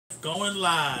Going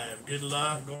live. Good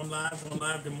luck. Going live. Going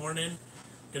live. Good morning.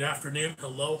 Good afternoon.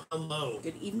 Hello. Hello.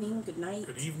 Good evening. Good night.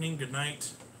 Good evening. Good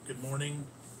night. Good morning.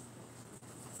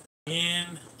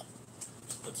 And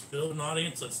let's build an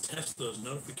audience. Let's test those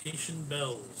notification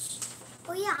bells.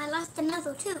 Oh yeah, I lost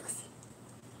another tooth.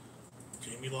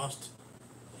 Jamie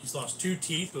he's lost 2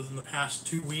 teeth within the past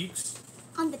 2 weeks.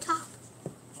 On the top.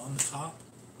 On the top.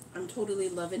 I'm totally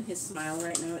loving his smile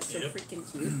right now. It's so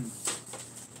freaking cute.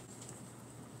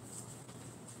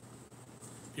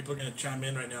 People are going to chime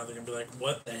in right now. They're going to be like,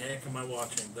 what the heck am I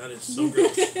watching? That is so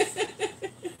gross.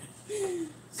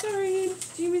 Sorry,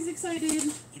 Jamie's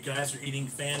excited. You guys are eating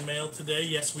fan mail today?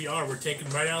 Yes, we are. We're taking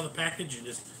right out of the package and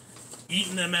just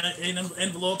eating them in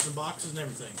envelopes and boxes and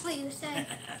everything. What you said?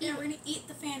 Yeah, we're gonna eat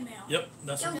the fan mail. Yep,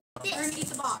 that's what We're gonna eat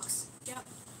the box. Yep.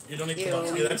 you don't eat the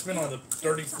box. Yeah, that's been on the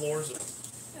dirty floors of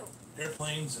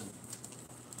airplanes and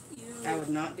I would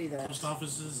not do that. post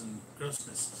offices and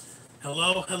grossness.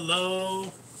 Hello,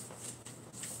 hello.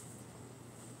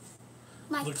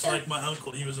 Looks like my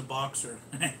uncle. He was a boxer.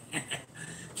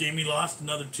 Jamie lost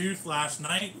another tooth last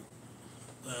night.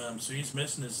 So he's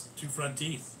missing his 2 front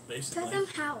teeth, basically. Tell them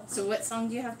how. So what song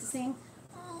do you have to sing?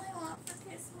 All I want for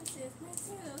Christmas is my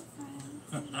two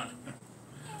friends.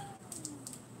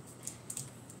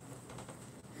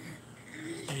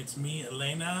 It's me,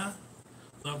 Elena.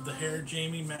 Love the hair,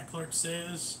 Jamie. Matt Clark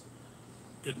says.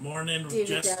 Good morning.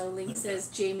 David Dowling says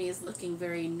Jamie is looking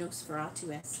very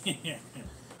Nosferatu-esque.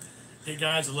 Hey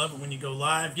guys, I love it when you go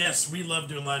live. Yes, we love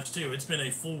doing lives too. It's been a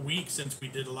full week since we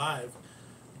did a live,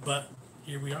 but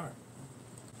here we are.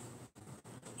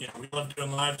 Yeah, we love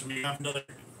doing lives. We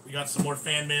got some more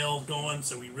fan mail going,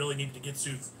 so we really needed to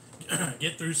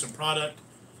get through some product.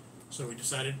 So we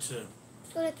decided to.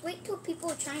 So let's wait till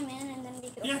people chime in and then we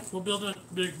go. Yeah, we'll build a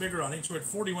bigger audience. We're at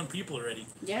 41 people already.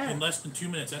 Yeah. In less than 2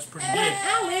 minutes. That's pretty good.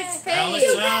 Alex, hey. Alex,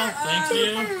 Al, thank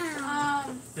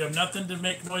you. We have nothing to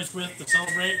make noise with to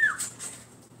celebrate.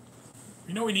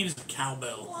 You know what we need is a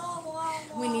cowbell.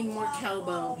 We need more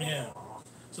cowbell. Yeah.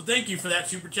 So thank you for that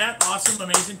super chat. Awesome,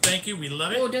 amazing. Thank you. We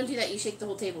love it. Oh, don't do that. You shake the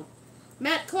whole table.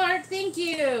 Matt Clark, thank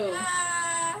you.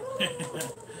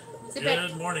 Sit back.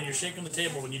 Good morning. You're shaking the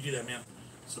table when you do that, man.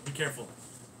 So be careful.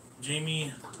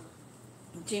 Jamie's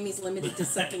limited to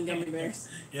sucking gummy bears.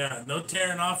 Yeah, no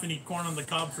tearing off any corn on the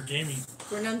cob for Jamie.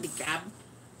 Corn on the cob.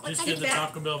 Just get the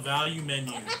Taco Bell value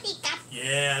menu.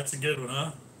 Yeah, that's a good one,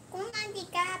 huh?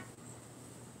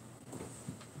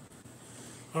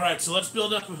 Alright, so let's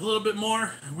build up a little bit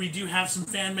more. We do have some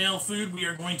fan mail food we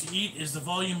are going to eat. Is the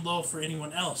volume low for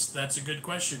anyone else? That's a good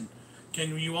question.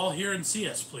 Can you all hear and see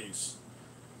us, please?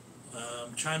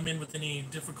 Chime in with any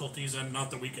difficulties, and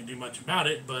not that we can do much about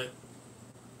it, but...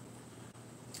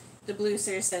 The Blue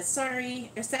Sir says,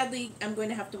 sorry, or sadly, I'm going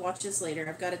to have to watch this later.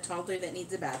 I've got a toddler that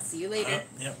needs a bath. See you later.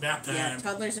 Yep, bath time. Yeah,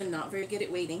 toddlers are not very good at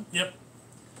waiting. Yep.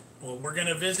 Well, we're going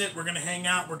to visit, we're going to hang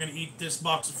out, we're going to eat this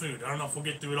box of food. I don't know if we'll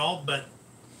get through it all, but...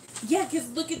 Yeah,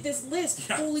 because look at this list.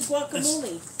 Yeah, holy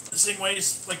guacamole. This thing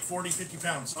weighs like 40, 50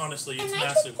 pounds, honestly. It's and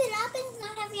massive. And I picked it up and it's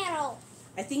not heavy at all.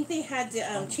 I think they had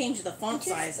to change the font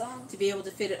size to be able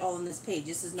to fit it all on this page.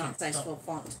 This is not size 12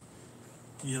 font.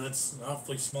 Yeah, that's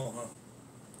awfully small,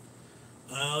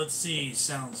 huh? Let's see.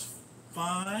 Sounds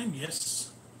fine.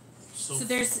 Yes. So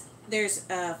there's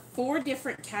 4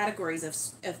 different categories of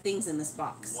things in this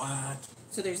box. What?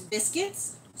 So there's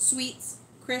biscuits, sweets,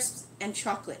 crisps, and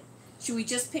chocolate. Should we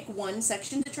just pick one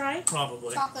section to try?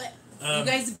 Probably. Chocolate. You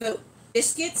guys vote.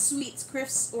 Biscuits, sweets,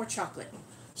 crisps, or chocolate?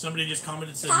 Somebody just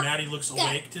commented, said Maddie looks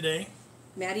awake today.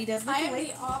 Maddie does look awake. I am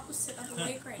the opposite of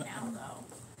awake right now,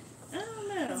 though. I don't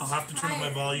know. I'll have to turn up my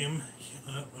volume.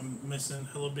 I'm missing.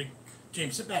 Hello, big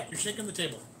James. Sit back. You're shaking the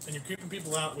table, and you're creeping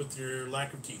people out with your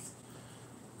lack of teeth.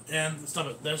 And stop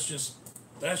it. That's just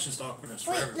awkwardness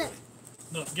for everybody.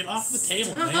 No, get off the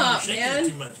table, man. You're shaking it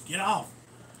too much. Get off.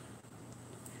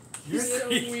 You're so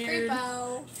weird.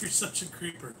 You're such a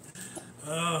creeper.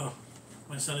 Oh,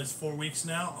 my son is 4 weeks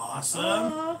now. Awesome.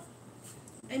 Aww.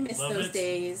 I miss Love those it.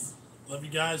 days. Love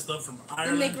you guys. Love from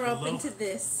Ireland. When they grow up into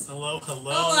this. Hello,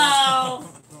 hello.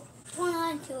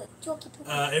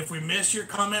 Hello. If we miss your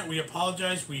comment, we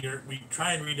apologize. We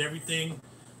try and read everything,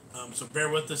 so bear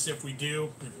with us if we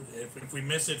do. If we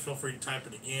miss it, feel free to type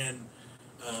it again.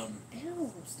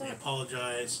 We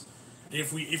apologize.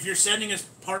 If you're sending us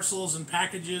parcels and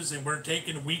packages and we're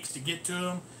taking weeks to get to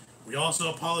them, we also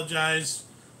apologize.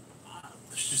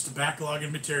 There's just a backlog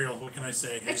in material. What can I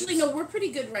say? Actually, no, we're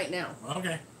pretty good right now.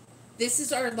 Okay. This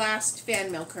is our last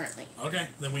fan mail currently. Okay.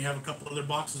 Then we have a couple other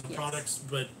boxes of products,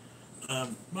 but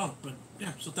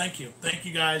yeah. So thank you,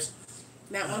 guys.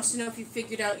 Matt wants to know if you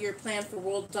figured out your plan for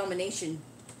world domination.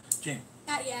 Jane.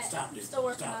 Not yet. Stop, I'm dude. still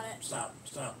working Stop. on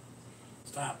it.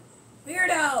 Stop.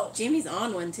 Weirdo. Jamie's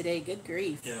on one today. Good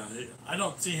grief. Yeah, I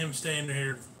don't see him staying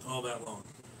here all that long.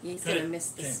 He's Cut gonna it. miss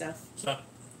the James, stuff. Stop.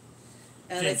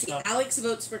 Let's James, see. stop. Alex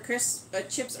votes for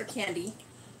chips or candy.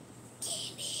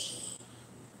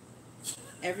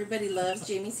 Everybody loves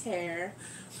Jamie's hair.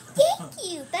 Thank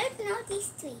you. Better than all these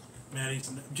three.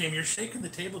 Jamie, you're shaking the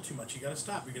table too much. You gotta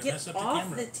stop. You're gonna Get mess up the off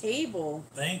camera. the table.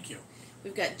 Thank you.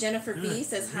 We've got Jennifer B. Good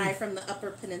says hi grief. from the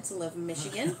Upper Peninsula of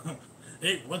Michigan.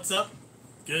 Hey, what's up?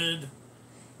 Good.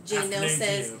 J. Nell afternoon to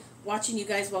says, you. watching you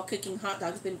guys while cooking hot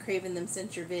dogs, been craving them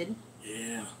since your vid.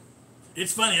 Yeah.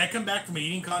 It's funny. I come back from an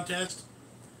eating contest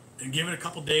and give it a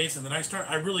couple days, and then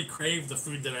I really crave the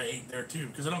food that I ate there too,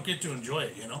 because I don't get to enjoy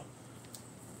it, you know?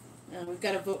 We've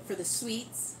got to vote for the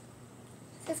sweets.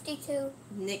 52.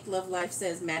 Nick Love Life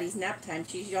says, Maddie's nap time.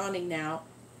 She's yawning now.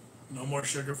 No more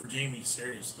sugar for Jamie,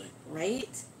 seriously.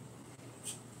 Right?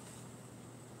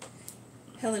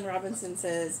 Helen Robinson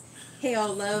says, hey,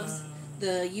 all loves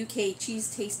the UK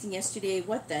cheese tasting yesterday.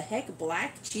 What the heck?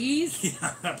 Black cheese?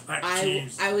 Yeah, black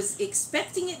cheese. I was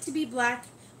expecting it to be black,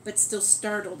 but still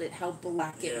startled at how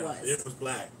black it Yeah, was. it was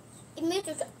black. It made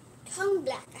your tongue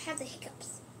black. I have the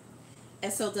hiccups.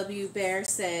 SLW Bear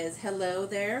says, hello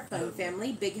there, fun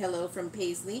family. Big hello from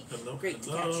Paisley. Hello, Great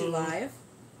hello. to catch you live.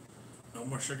 No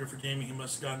more sugar for Jamie. He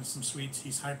must have gotten some sweets.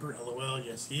 He's hyper. LOL.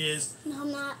 Yes, he is. No,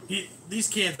 I'm not. These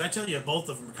kids, I tell you, both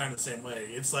of them are kind of the same way.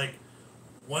 It's like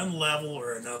one level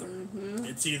or another. Mm-hmm.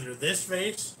 It's either this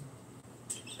face.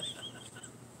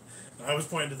 I was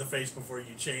pointing to the face before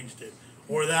you changed it,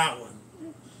 or that one.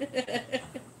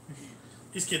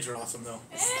 These kids are awesome, though.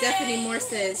 Stephanie Moore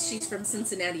says she's from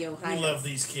Cincinnati, We Ohio. love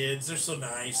these kids. They're so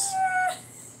nice.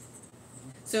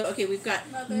 So, okay, we've got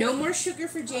no more sugar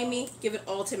for Jamie. Give it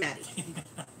all to Maddie.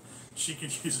 She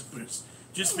could use a boost.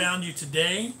 Just found you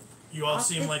today. You all Off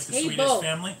seem the like the table. sweetest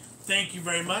family. Thank you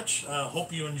very much.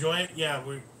 Hope you enjoy it. Yeah,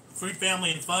 we're food,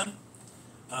 family, and fun.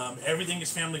 Everything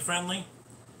is family friendly.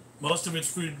 Most of it's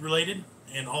food related,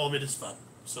 and all of it is fun.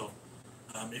 So,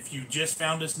 if you just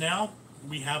found us now,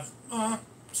 we have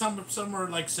some are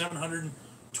like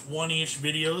 720-ish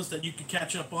videos that you could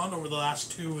catch up on over the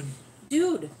last 2 and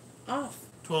Dude, off.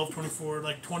 12, 24,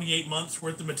 like 28 months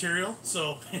worth of material.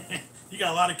 So you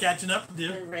got a lot of catching up to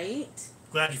do. Right.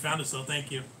 Glad you found us, though.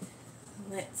 Thank you.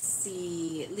 Let's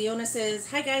see. Leona says,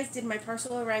 hi guys, did my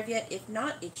parcel arrive yet? If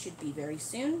not, it should be very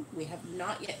soon. We have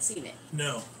not yet seen it.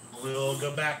 No, we'll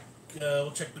go back.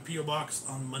 We'll check the P.O. Box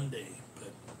on Monday.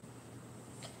 But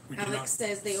we do Alex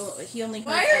says he only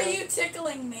Why heard are you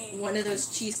tickling me? one of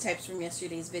those cheese types from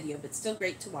yesterday's video, but still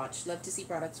great to watch. Love to see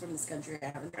products from this country I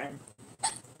haven't tried.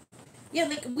 Yeah,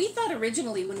 like we thought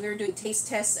originally when we were doing taste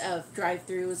tests of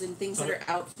drive-thrus and things that are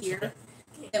out here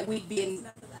that we'd be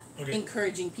Okay,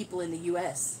 encouraging people in the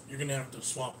U.S. you're gonna have to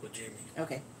swap with Jamie.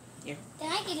 Okay, here.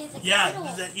 Then I could do the Yeah,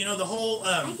 computer. the whole.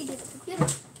 I could do the computer.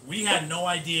 We had no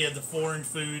idea the foreign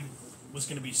food was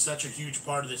going to be such a huge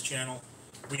part of this channel.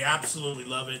 We absolutely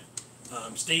love it.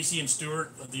 Stacy and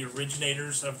Stuart, the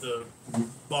originators of the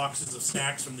boxes of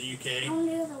snacks from the I UK, don't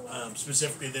know the way.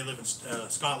 specifically they live in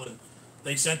Scotland.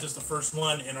 They sent us the first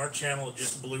one, and our channel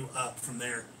just blew up from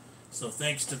there. So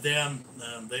thanks to them,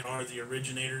 they are the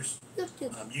originators.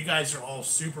 YouTube. You guys are all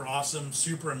super awesome,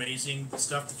 super amazing. The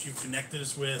stuff that you've connected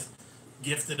us with,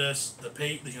 gifted us,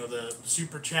 the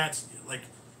super chats, like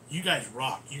you guys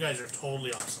rock. You guys are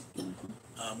totally awesome.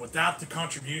 Without the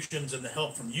contributions and the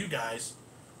help from you guys,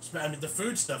 I mean, the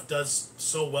food stuff does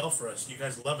so well for us. You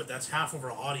guys love it. That's half of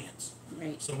our audience.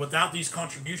 Right. So without these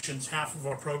contributions, half of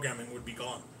our programming would be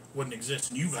gone, wouldn't exist,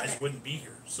 and you guys wouldn't be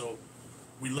here. So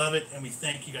we love it, and we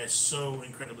thank you guys so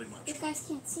incredibly much. You guys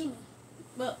can't see me.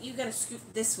 Well, you gotta scoot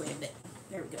this way a bit.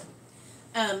 There we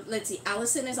go. Let's see.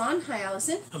 Allison is on. Hi,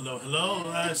 Allison. Hello, hello.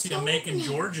 I see a Macon,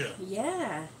 Georgia.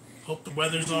 Yeah. Hope the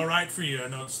weather's all right for you. I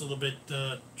know it's a little bit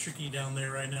tricky down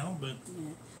there right now, but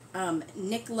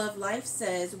Nick Love Life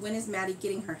says, when is Maddie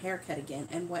getting her hair cut again,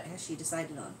 and what has she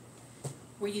decided on?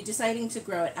 Were you deciding to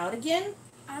grow it out again?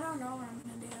 I don't know what I'm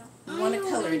gonna do. You want to know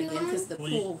color what it I'm again because the Well,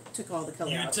 pool took all the color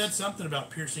you had out. said something about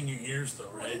piercing your ears, though,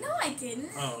 right? No, I didn't.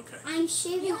 Oh, okay. I'm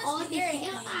shaving You must all be the hearing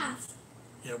hair me. off.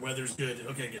 Yeah, weather's good.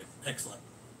 Okay, good. Excellent.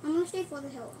 I'm gonna shave all the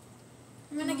hair off.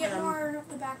 I'm gonna get Um, more of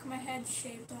the back of my head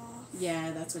shaved off.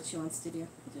 Yeah, that's what she wants to do.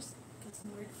 I just got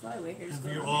some weird flyway hairs Have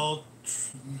going you on. all...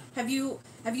 Have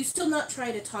you still not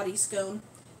tried a toddy scone?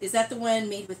 Is that the one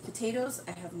made with potatoes?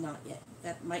 I have not yet.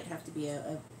 That might have to be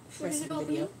a recipe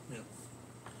video.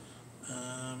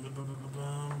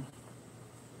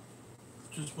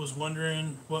 Just was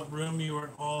wondering what room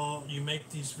you make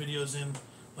these videos in.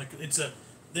 Like, it's a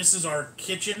this is our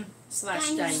kitchen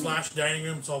Slash dining. dining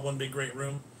room. It's all one big great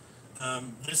room.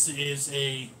 This is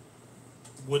a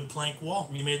wood plank wall.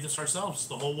 We made this ourselves.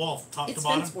 The whole wall, top to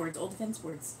bottom. It's fence boards, old fence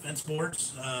boards. Fence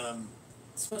boards.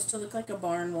 It's supposed to look like a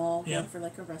barn wall, Yeah. going for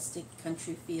like a rustic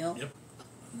country feel. Yep.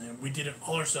 And then we did it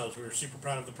all ourselves. We were super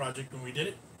proud of the project when we did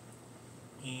it.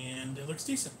 And it looks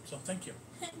decent, so thank you.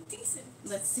 Decent.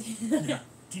 Let's see. Yeah,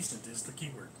 decent is the key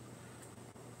word.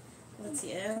 Let's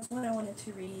see. That's what I wanted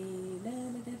to read.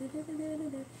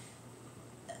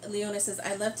 Leona says,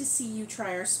 I love to see you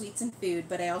try our sweets and food,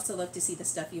 but I also love to see the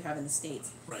stuff you have in the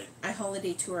States. Right. I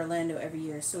holiday to Orlando every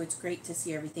year, so it's great to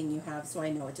see everything you have, so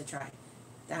I know what to try.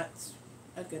 That's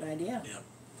a good idea. Yeah.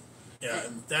 Yeah,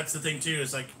 and that's the thing too,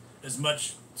 is like as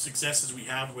much success as we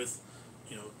have with,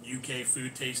 you know, UK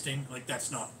food tasting, like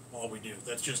that's not all we do.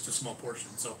 That's just a small portion.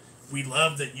 So we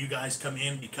love that you guys come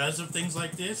in because of things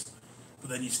like this, but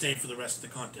then you stay for the rest of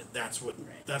the content. That's what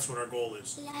our goal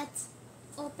is. Let's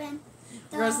open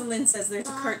the Rosalind says there's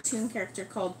a cartoon character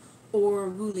called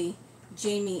Orwooly.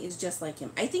 Jamie is just like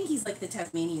him. I think he's like the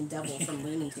Tasmanian devil from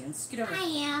Looney Tunes. Scoot over. I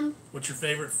am. What's your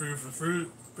favorite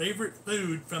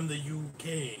food from the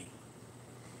UK?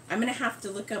 I'm gonna have to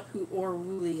look up who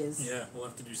Orwooly is. Yeah, we'll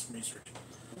have to do some research.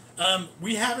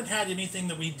 We haven't had anything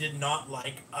that we did not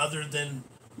like other than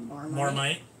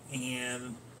Marmite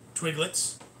and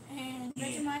Twiglets. And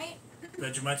Vegemite.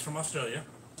 Vegemite's from Australia.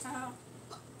 Oh.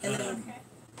 And then Okay.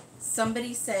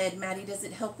 somebody said, Maddie, does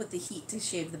it help with the heat to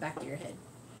shave the back of your head?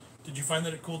 Did you find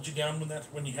that it cooled you down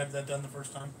when you had that done the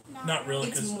first time? No. Not really,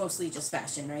 It's because mostly just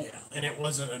fashion, right? yeah, and it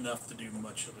wasn't enough to do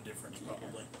much of a difference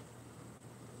probably.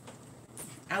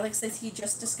 Alex says he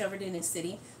just discovered in his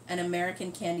city an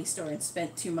American candy store and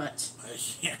spent too much.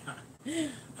 Yeah,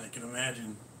 I can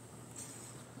imagine.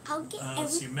 I'll get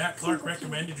Let's see, Matt Clark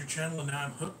recommended your channel and now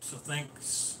I'm hooked, so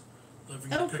thanks.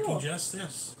 Living and Cooking cool. Jess,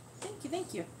 yes.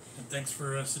 Thank you. And thanks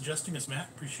for suggesting us, Matt.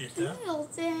 Appreciate that.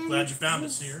 open. Glad you found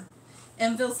us here.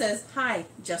 Enville says, hi,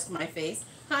 just my face.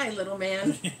 Hi, little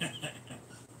man.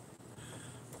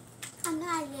 I'm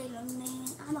not a little man.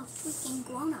 I'm a freaking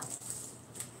grown up.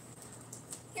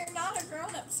 You're not a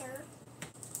grown-up, sir.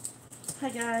 Hi,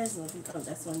 guys. Oh,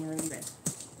 that's the one you already read.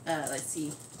 Let's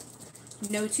see.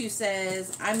 No2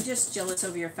 says, I'm just jealous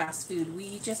over your fast food.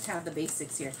 We just have the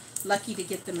basics here. Lucky to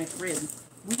get the McRib.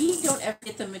 We don't ever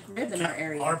get the McRib in our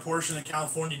area. Our portion of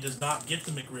California does not get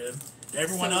the McRib.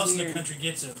 Everyone so else in weird. the country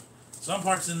gets it. Some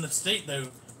parts in the state, though,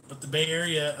 but the Bay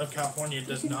Area of California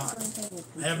does not.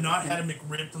 I have not had a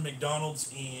McRib from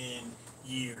McDonald's in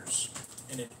years,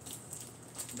 and it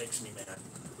makes me mad.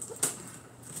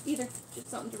 Either.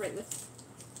 Just something to write with.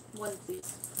 One,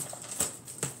 please.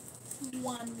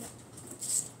 One.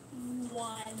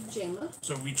 Jayla.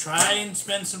 So we try and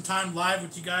spend some time live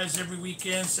with you guys every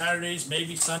weekend, Saturdays,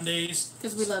 maybe Sundays.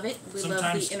 Because we love it. We love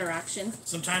Sometimes- the interaction.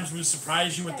 Sometimes we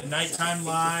surprise you with the nighttime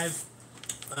live,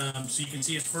 so you can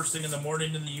see us first thing in the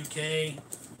morning in the UK.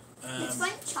 It's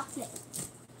like chocolate.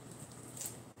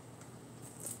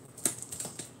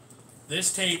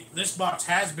 This box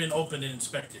has been opened and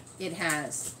inspected. It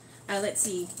has. Let's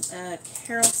see.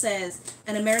 Carol says,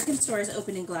 an American store is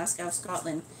open in Glasgow,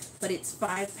 Scotland, but it's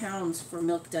 £5 for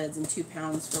milk duds and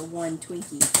 £2 for one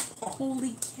Twinkie.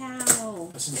 Holy cow.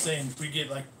 That's insane. We get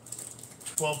like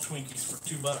 12 Twinkies for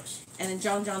 $2. And then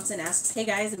John Johnson asks, hey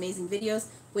guys, amazing videos.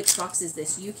 Which box is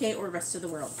this, UK or rest of the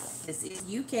world? This is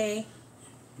UK.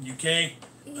 UK.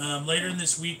 Later in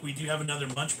this week, we do have another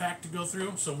munch pack to go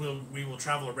through, so we will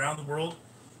travel around the world,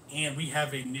 and we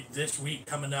have this week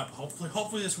coming up.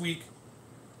 Hopefully this week,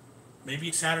 maybe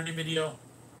a Saturday video.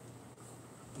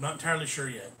 I'm not entirely sure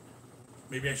yet.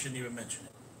 Maybe I shouldn't even mention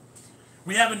it.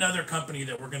 We have another company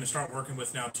that we're going to start working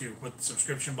with now too, with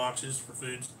subscription boxes for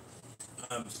foods,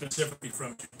 specifically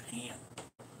from Japan.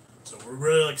 So we're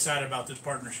really excited about this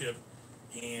partnership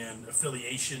and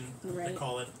affiliation, Right. they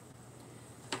call it.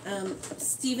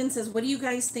 Steven says, what do you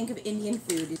guys think of Indian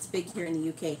food? It's big here in the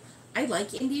UK. I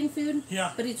like Indian food,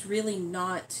 Yeah. but it's really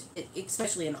not,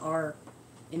 especially in our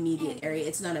immediate area,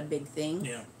 it's not a big thing.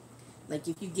 Yeah. Like,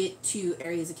 if you get to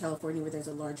areas of California where there's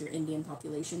a larger Indian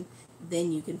population,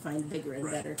 then you can find bigger and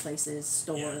Right. better places,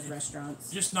 stores, Yeah.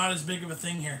 restaurants. Just not as big of a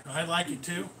thing here. I like it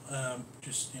too. So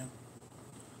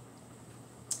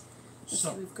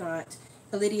So we've got,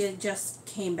 Lydia just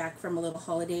came back from a little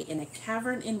holiday in a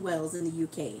cavern in Wales in the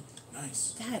UK.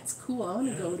 nice. That's cool. I want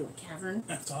to Yeah. go to a cavern.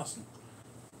 That's awesome.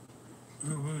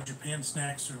 Ooh, Japan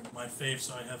snacks are my fave,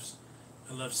 so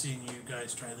I love seeing you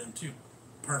guys try them too.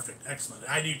 Perfect, excellent.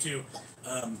 I do too.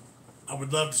 I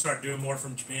would love to start doing more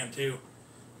from Japan too,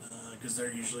 because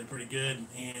they're usually pretty good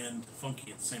and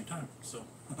funky at the same time. So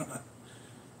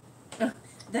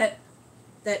That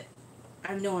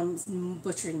I know I'm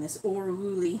butchering this,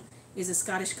 Orwooly, is a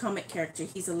Scottish comic character.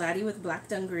 He's a laddie with black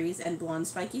dungarees and blonde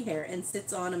spiky hair and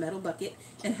sits on a metal bucket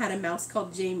and had a mouse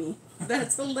called Jamie.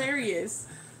 That's hilarious.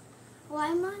 Why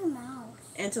am I a mouse?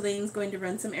 Antolane's going to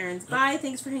run some errands. Bye.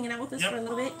 Thanks for hanging out with us for a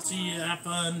little bit. See you. Have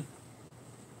fun.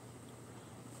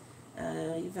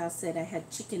 Val said I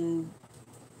had chicken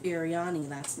biryani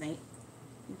last night.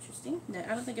 Interesting. No,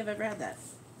 I don't think I've ever had that.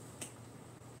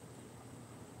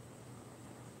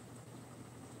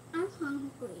 I'm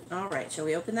hungry. All right, shall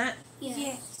we open that?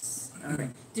 Yes. All right.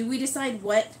 Did we decide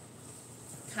what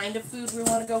kind of food we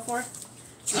want to go for?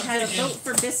 We had a vote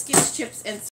for biscuits, chips,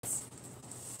 and sweets.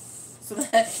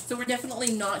 So we're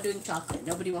definitely not doing chocolate.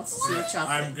 Nobody wants to see a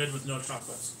chocolate. I'm good with no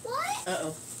chocolates. What?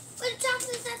 Uh-oh. But the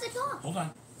chocolate's at the top. Hold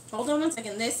on. Hold on 1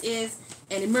 second. This is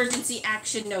an emergency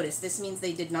action notice. This means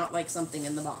they did not like something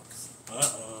in the box.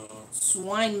 Uh-oh.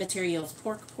 Swine materials,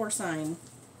 pork, porcine.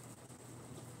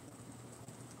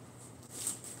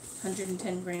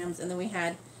 110 grams. And then we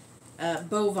had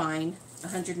bovine,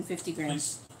 150 grams.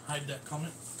 Please hide that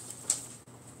comment.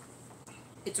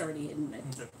 It's already hidden.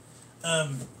 Okay.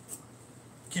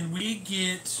 Can we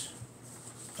get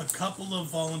a couple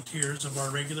of volunteers of our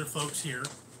regular folks here?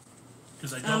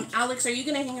 Because I don't. Alex, are you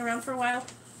going to hang around for a while?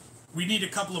 We need a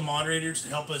couple of moderators to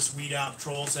help us weed out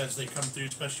trolls as they come through,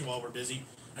 especially while we're busy.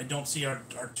 I don't see our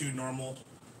two normal.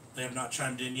 They have not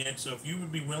chimed in yet. So if you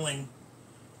would be willing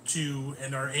to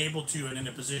and are able to and in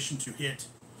a position to hit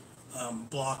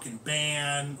block and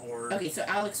ban or... Okay, so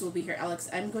Alex will be here. Alex,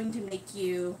 I'm going to make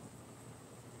you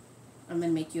a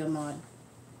mod.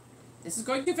 This is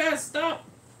going too fast. Stop.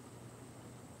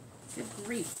 Good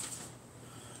grief.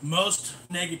 Most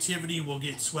negativity will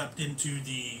get swept into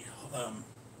the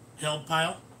held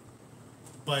pile.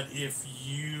 But if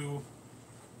you...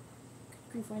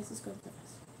 Good grief, why is this going so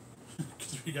fast?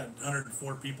 Because we got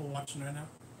 104 people watching right now.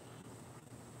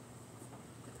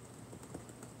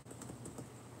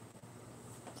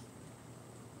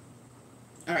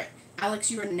 Alright, Alex,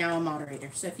 you are now a moderator,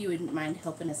 so if you wouldn't mind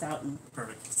helping us out and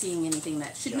Perfect. seeing anything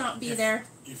that should not be there.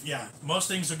 Most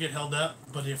things will get held up,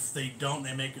 but if they don't,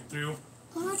 they make it through.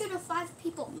 105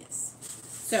 people. Yes.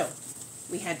 So,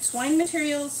 we had swine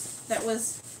materials that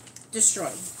was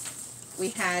destroyed. We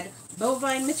had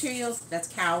bovine materials, that's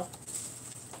cattle,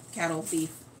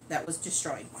 beef, that was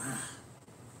destroyed.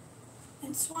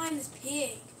 And swine is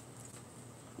pig.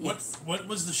 Yes. What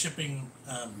was the shipping?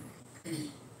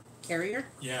 Carrier?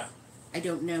 Yeah. I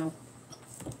don't know.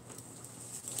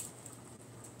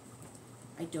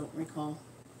 I don't recall.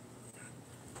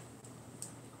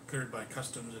 Cleared by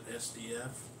customs at SDF.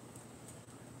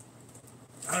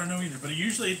 I don't know either, but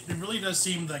it really does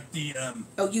seem like the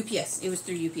UPS. It was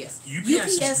through UPS.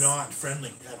 UPS is not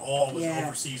friendly at all with Yeah.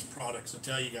 overseas products. I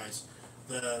tell you guys,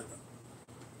 the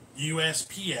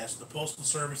USPS, the Postal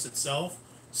Service itself,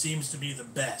 seems to be the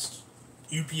best.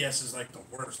 UPS is like the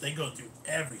worst. They go through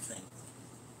everything.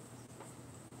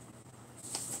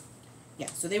 Yeah,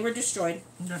 so they were destroyed.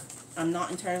 Okay. I'm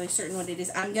not entirely certain what it is.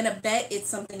 I'm gonna bet it's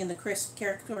something in the crisp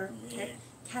category.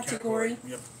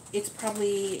 Yep. It's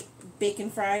probably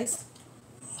bacon fries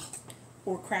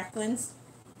or cracklins.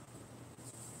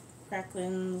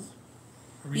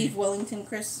 Beef Wellington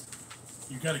crisp.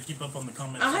 You got to keep up on the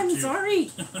comments. I'm too.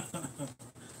 sorry.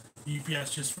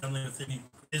 UPS just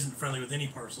isn't friendly with any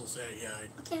parcel. So yeah.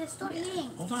 Okay, let's start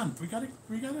eating. Hold on, we gotta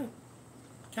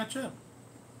catch up.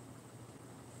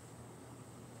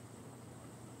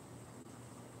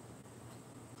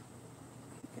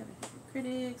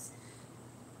 Critics.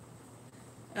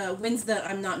 When's the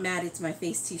I'm not mad, it's my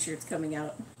face t-shirts coming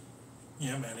out?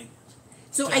 Yeah, Manny.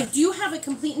 So I do have a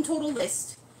complete and total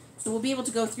list. So we'll be able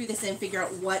to go through this and figure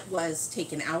out what was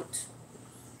taken out.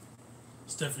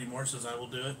 Stephanie Moore says I will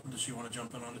do it. Does she want to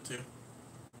jump in on it too?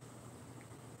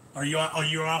 Are you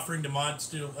offering to mods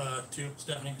too,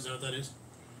 Stephanie? Is that what that is?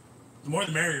 The more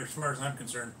the merrier, as far as I'm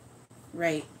concerned.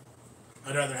 Right.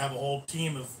 I'd rather have a whole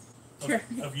team of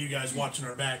you guys watching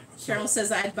our back. So. Cheryl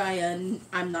says I'd buy a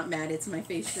I'm not mad, it's my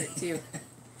face shirt too.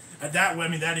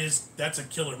 That's a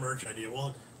killer merch idea.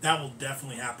 Well, that will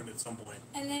definitely happen at some point.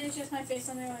 And then it's just my face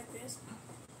on there like this.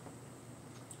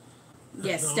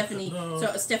 Yes, Stephanie.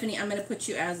 So Stephanie, I'm going to put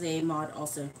you as a mod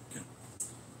also. Okay.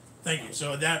 Thank you.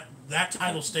 So that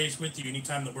title stays with you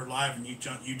anytime that we're live and you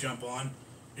jump on.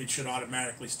 It should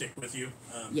automatically stick with you.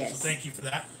 Yes. So thank you for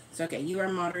that. So okay, you are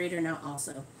a moderator now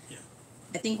also. Yeah.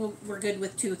 I think we're good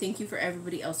with 2. Thank you for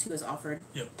everybody else who has offered.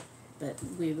 Yep. But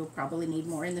we will probably need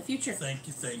more in the future. Thank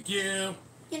you.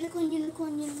 Unicorn,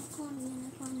 unicorn, unicorn,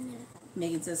 unicorn, unicorn.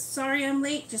 Megan says, sorry I'm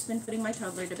late, just been putting my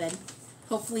toddler to bed.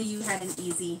 Hopefully you had an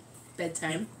easy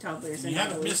bedtime. Toddlers. You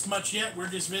haven't missed much yet. We're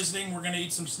just visiting. We're gonna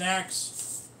eat some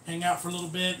snacks, hang out for a little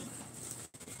bit.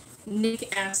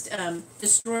 Nick asked,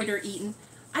 destroyed or eaten.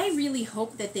 I really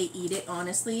hope that they eat it,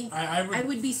 honestly. I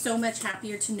would be so much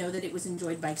happier to know that it was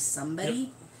enjoyed by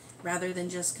somebody rather than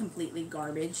just completely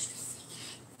garbage.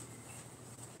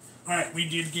 Alright, we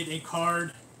did get a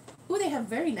card. Oh, they have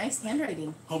very nice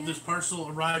handwriting. Hope this parcel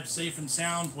arrived safe and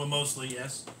sound. Well, mostly,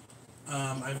 yes.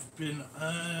 I've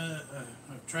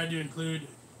tried to include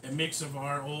a mix of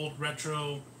our old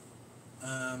retro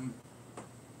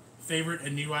favorite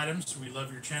and new items. We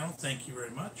love your channel. Thank you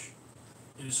very much.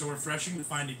 It is so refreshing to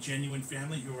find a genuine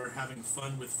family who are having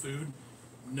fun with food.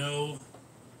 No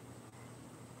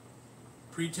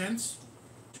pretense,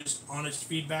 just honest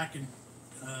feedback and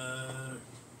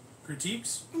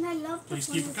critiques. And I love Please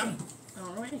keep it coming.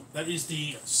 All right. That is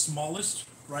the smallest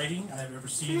writing I've ever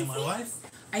seen in my life.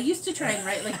 I used to try and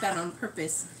write like that on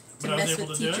purpose to mess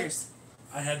with teachers.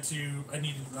 I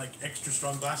needed like extra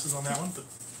strong glasses on that one, but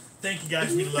thank you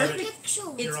guys. We love it.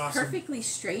 It's awesome. Perfectly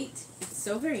straight. It's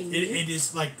so very neat. It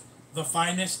is like the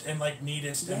finest and like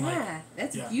neatest. Yeah, and like,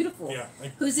 that's beautiful. Yeah.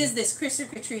 Like, whose is this, Chris or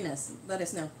Katrina's? Let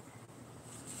us know.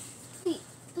 Wait,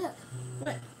 look.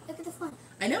 What? Look at the font.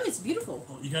 I know, it's beautiful.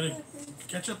 Well, you gotta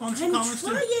catch up on some comments too.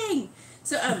 I'm trying.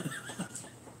 So,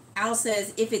 Al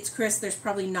says, if it's Chris, there's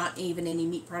probably not even any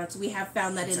meat products. We have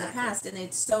found that in the past, and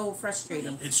it's so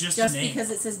frustrating. It's just the name.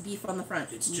 Because it says beef on the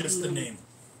front. It's just the name.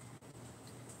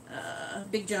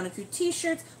 BigJon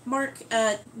t-shirts. Mark,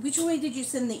 which way did you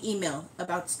send the email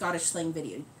about Scottish slang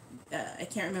video? I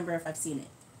can't remember if I've seen it.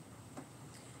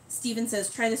 Steven says,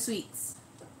 try the sweets.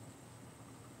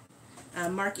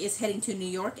 Mark is heading to New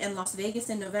York and Las Vegas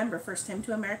in November. First time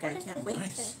to America. I can't wait.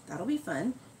 Nice. That'll be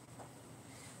fun.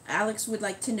 Alex would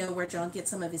like to know where Jon gets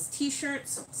some of his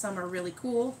t-shirts. Some are really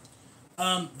cool.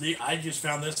 I just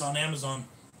found this on Amazon.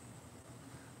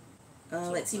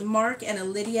 Let's see, Mark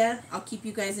and Lydia. I'll keep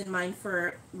you guys in mind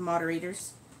for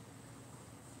moderators.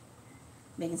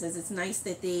 Megan says it's nice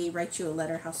that they write you a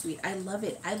letter. How sweet! I love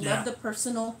it. I love the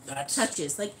personal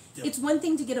touches. Like it's one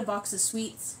thing to get a box of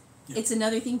sweets. It's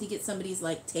another thing to get somebody's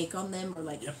like take on them or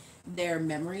like their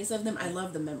memories of them. I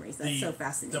love the memories. That's so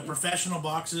fascinating. The professional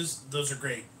boxes, those are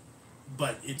great.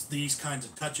 But it's these kinds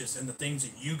of touches and the things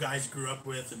that you guys grew up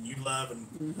with and you love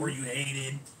and or you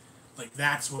hated. Like,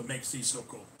 that's what makes these so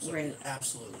cool. So, right.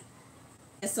 Absolutely.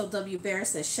 SLW Bear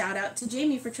says, shout out to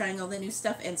Jamie for trying all the new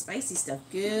stuff and spicy stuff.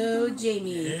 Go,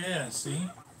 Jamie. Yeah, see?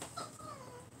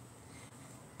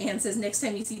 Ann says, next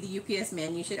time you see the UPS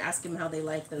man, you should ask him how they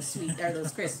like those sweet or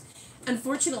those crisps.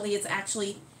 Unfortunately, it's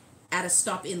actually at a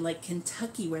stop in, like,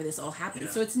 Kentucky where this all happened.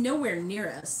 Yeah. So it's nowhere near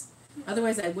us.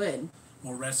 Otherwise, I would.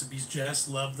 More recipes, Jess.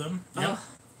 Love them. Yep.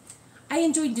 I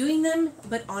enjoy doing them,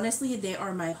 but honestly, they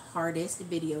are my hardest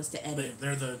videos to edit.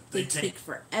 They take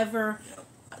forever. Yep.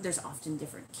 There's often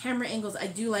different camera angles. I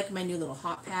do like my new little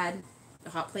hot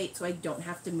plate, so I don't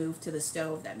have to move to the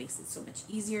stove. That makes it so much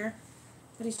easier.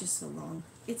 But it's just so long.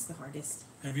 It's the hardest.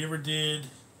 Have you ever did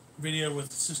video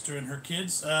with sister and her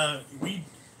kids?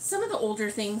 Some of the older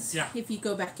things. Yeah. If you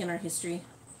go back in our history.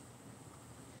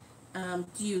 Do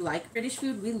you like British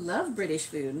food? We love British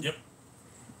food. Yep.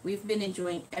 We've been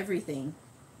enjoying everything.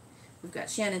 We've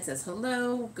got Shannon says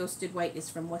hello. Ghosted White is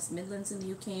from West Midlands in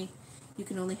the UK. You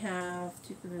can only have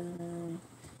to...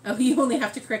 you only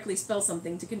have to correctly spell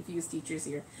something to confuse teachers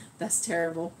here. That's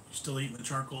terrible. You're still eating the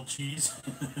charcoal cheese?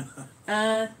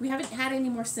 We haven't had any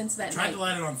more since that Tried to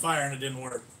light it on fire and it didn't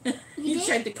work. You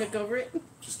tried to cook over it?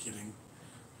 Just kidding.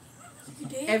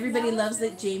 Everybody loves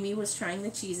that Jamie was trying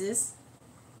the cheeses.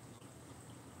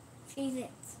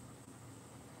 Cheez-Its.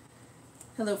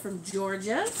 Hello from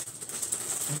Georgia.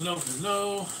 Hello,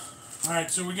 hello.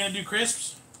 Alright, so we're going to do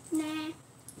crisps? Nah.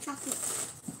 Chocolate.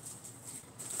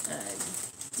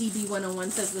 DB101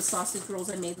 says the sausage rolls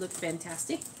I made look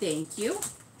fantastic. Thank you.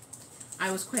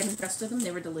 I was quite impressed with them.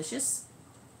 They were delicious.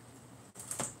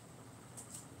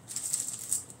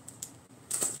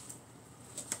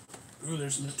 Ooh,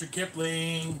 there's Mr.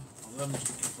 Kipling. I love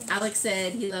Mr. Kipling. Alex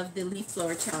said he loved the leaf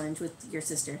blower challenge with your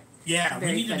sister. Yeah,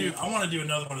 Very we need funny. to do. I want to do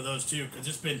another one of those too because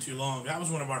it's been too long. That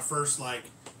was one of our first like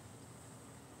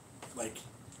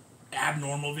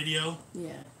abnormal video.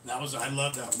 Yeah. That was. I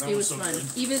love that one. That it was was so fun. good.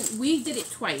 Even we did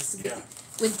it twice. Yeah.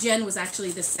 With Jen was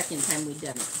actually the second time we'd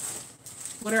done it.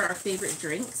 What are our favorite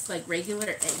drinks? Like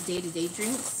regular day-to-day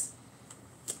drinks?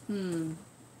 I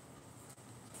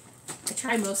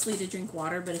try mostly to drink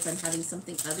water, but if I'm having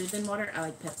something other than water, I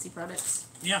like Pepsi products.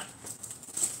 Yeah.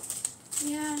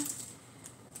 Yeah.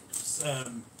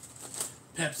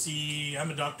 Pepsi.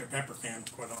 I'm a Dr. Pepper fan,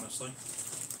 quite honestly.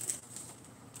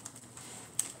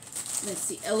 Let's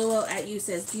see. LOL at you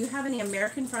says, do you have any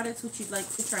American products which you'd like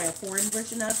to try a foreign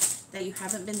version of that you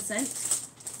haven't been sent?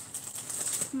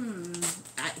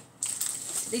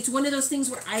 It's one of those things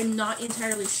where I'm not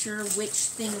entirely sure which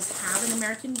things have an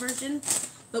American version,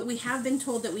 but we have been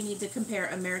told that we need to compare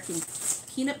American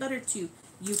peanut butter to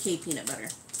UK peanut butter.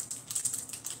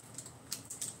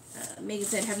 Megan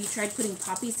said, have you tried putting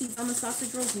poppy seeds on the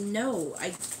sausage rolls? No.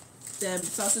 The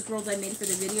sausage rolls I made for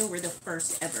the video were the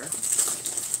first ever.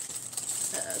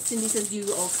 Cindy says, do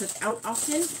you all cook out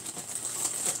often?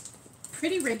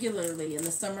 Pretty regularly in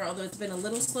the summer, although it's been a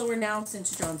little slower now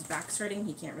since John's back's hurting.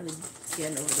 He can't really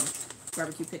stand over the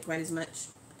barbecue pit quite as much.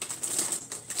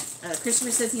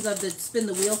 Christopher says he loved to spin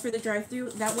the wheel for the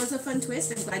drive-thru. That was a fun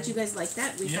twist. I'm glad you guys liked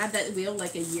that. We've had that wheel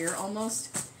like a year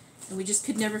almost, and we just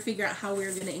could never figure out how we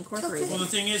were going to incorporate it. Well, the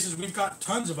thing is we've got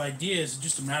tons of ideas. It's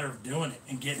just a matter of doing it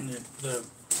and getting the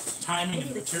timing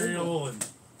and the material. And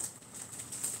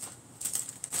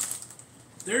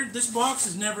this box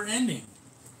is never ending.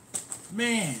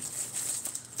 Man.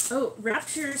 Oh,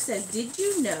 Rapture says, did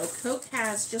you know Coke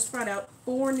has just brought out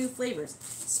 4 new flavors?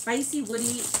 Spicy,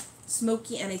 woody,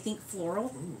 smoky, and I think floral.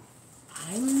 Ooh.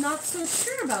 I'm not so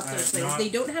sure about those flavors. They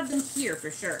don't have them here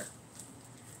for sure.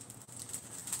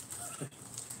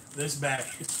 This bag.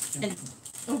 And,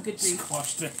 oh, good grief.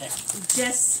 Squash that.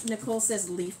 Jess Nicole says,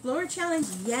 leaf blower challenge?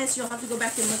 Yes, you'll have to go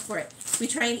back and look for it. We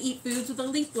try and eat foods with a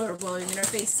leaf blower blowing in our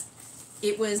face.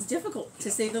 It was difficult,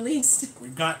 to say the least.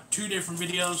 We've got 2 different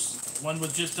videos. One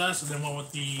with just us, and then one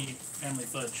with the family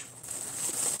fudge.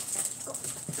 Go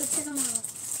to the mall.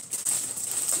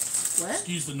 What?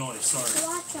 Excuse the noise, sorry.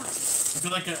 Watch out. I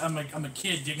feel like I'm a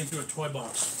kid digging through a toy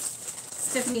box.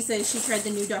 Stephanie says she tried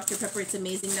the new Dr. Pepper. It's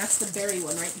amazing. That's the berry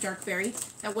one, right? Dark berry.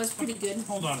 That was pretty good.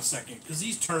 Hold on a second, because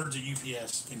these turds at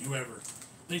UPS and whoever,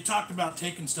 they talked about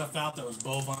taking stuff out that was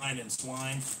bovine and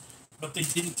swine, but they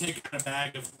didn't take out a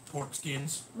bag of pork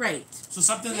skins. Right. So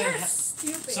something They're that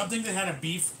stupid. something that had a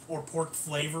beef or pork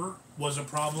flavor was a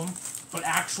problem, but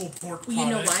actual pork Well, you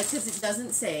know products- why? Because it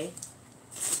doesn't say.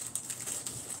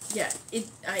 Yeah, it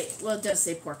does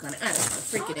say pork on it. I don't know.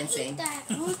 Freaking insane. Eat that.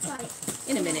 I'll try it.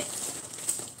 In a minute.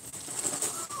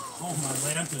 Oh my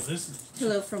lanta, this is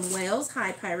Hello from Wales.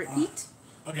 Hi, Pirate Pete.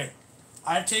 okay.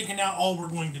 I've taken out all we're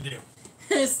going to do.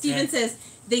 Steven Okay. says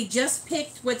they just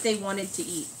picked what they wanted to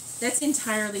eat. That's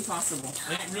entirely possible.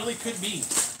 It really could be.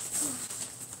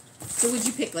 So would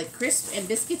you pick like crisp and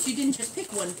biscuits? You didn't just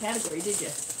pick one category, did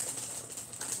you?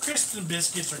 Crisps and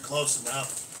biscuits are close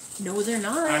enough. No, they're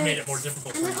not. I made it more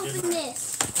difficult I'm for gonna you, open didn't I?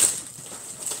 this.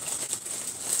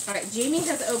 All right, Jamie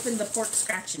has opened the pork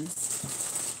scratchings.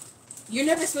 You're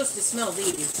never supposed to smell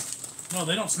these. No,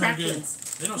 they don't smell good.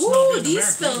 Cracklins. They don't smell good in these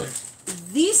America smell. either.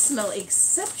 These smell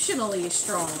exceptionally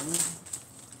strong.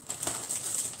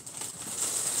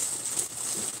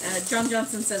 John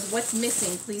Johnson says, "What's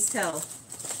missing? Please tell."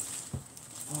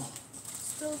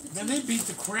 Man, they beat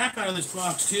the crap out of this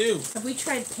box too. Have we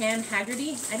tried Pan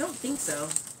Haggerty? I don't think so.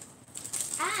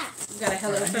 Ah. We got a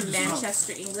hello Alright, I need from to stop.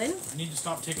 Manchester, England. I need to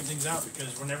stop taking things out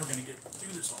because we're never going to get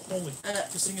through this. Holy,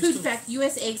 this thing is Food still... fact: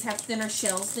 U.S. eggs have thinner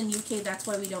shells than UK. That's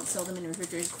why we don't sell them in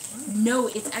refrigerators. No,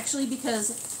 it's actually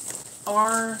because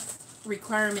our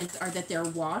requirements are that they're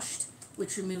washed,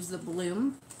 which removes the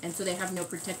bloom, and so they have no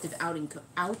protective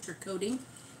outer coating.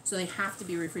 So they have to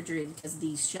be refrigerated because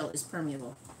the shell is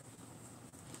permeable.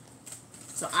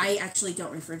 So I actually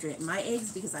don't refrigerate my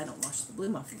eggs because I don't wash the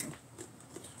bloom off of them.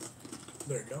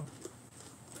 There you go.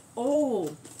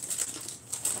 Oh,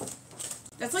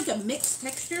 that's like a mixed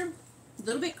texture. A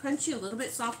little bit crunchy, a little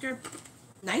bit softer.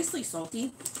 Nicely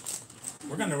salty.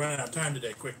 We're going to run out of time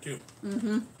today, quick too.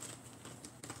 Mm-hmm.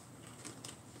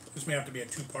 This may have to be a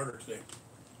 2-parter today.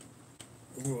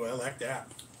 Ooh, I like that.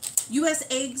 U.S.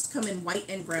 eggs come in white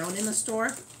and brown in the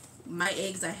store. My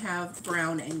eggs I have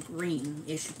brown and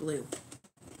greenish blue.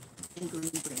 And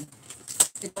green.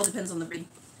 It all depends on the breed.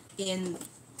 In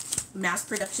mass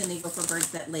production, they go for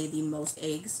birds that lay the most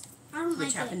eggs, I don't which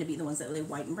like happen it. to be the ones that lay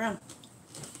white and brown.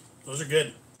 Those are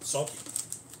good. Salty.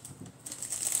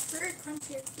 Very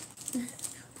crunchy.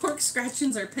 Pork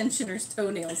scratchings are pensioners'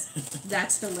 toenails.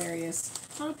 That's hilarious.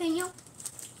 Jalapeno.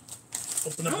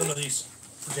 Open up one of these.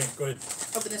 Okay, go ahead.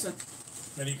 Open this one.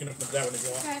 Maybe you can open up that one if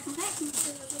you want. Try some packing.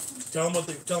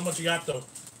 Tell them what you got though.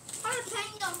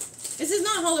 Jalapeno. This is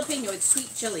not jalapeno, it's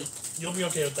sweet chili. You'll be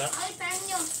okay with that.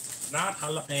 Jalapeno. Not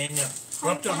jalapeno.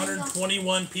 We're up to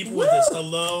 121 people with us.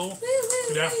 Hello.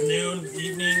 Good afternoon,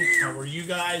 evening. How are you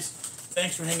guys?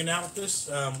 Thanks for hanging out with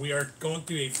us. We are going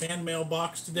through a fan mail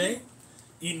box today.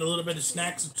 Eating a little bit of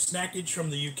snackage from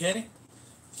the UK.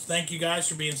 Thank you guys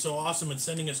for being so awesome and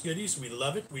sending us goodies. We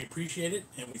love it. We appreciate it.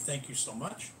 And we thank you so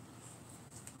much.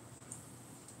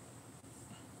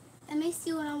 Let me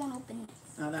see what I want to open.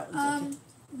 Oh, that one's okay.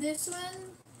 This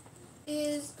one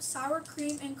is sour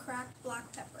cream and cracked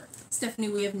black pepper. Stephanie,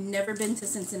 we have never been to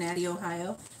Cincinnati,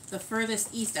 Ohio. The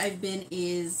furthest east I've been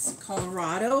is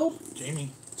Colorado.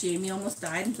 Jamie almost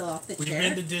died and fell off the chair. We've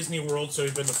been to Disney World, so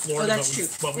we've been to Florida,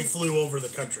 but we flew over the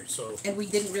country. So. And we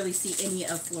didn't really see any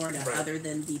of Florida other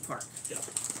than the park. Yeah.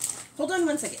 Hold on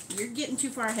one second. You're getting too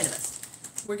far ahead of us.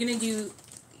 We're going to do...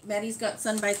 Maddie's got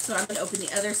Sunbites, so I'm going to open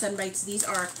the other Sunbites. These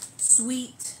are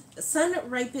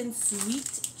sun-ripened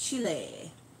sweet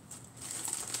chili.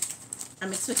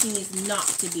 I'm expecting these not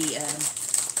to be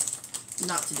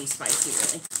spicy,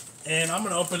 really. And I'm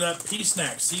going to open up P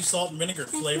Snacks, sea salt and vinegar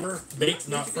flavor, baked,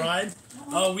 not fried.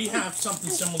 Oh, we have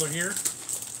something similar here.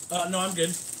 No, I'm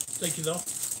good. Thank you, though.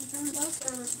 Those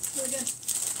are really good.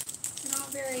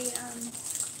 Not very,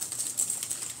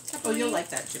 Oh, you'll like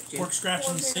that chip, Jim. Pork scratch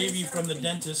and save you from the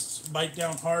dentist. Bite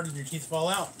down hard and your teeth fall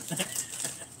out.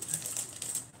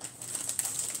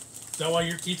 Is that why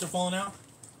your teeth are falling out?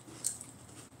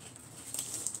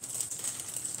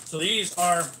 So these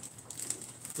are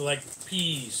like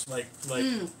peas, like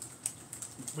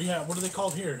we have. What are they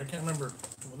called here? I can't remember.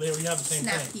 We have the same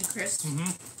Snap thing. pea crisps.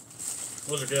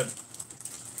 Those are good.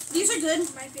 These are good.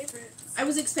 My favorite. I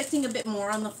was expecting a bit more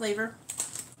on the flavor.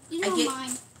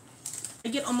 I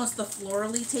get almost the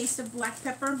florally taste of black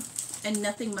pepper and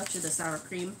nothing much of the sour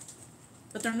cream.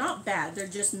 But they're not bad. They're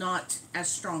just not as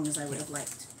strong as I would have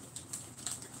liked.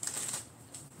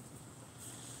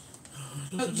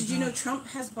 Oh, did you know Trump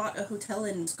has bought a hotel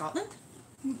in Scotland?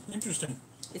 Interesting.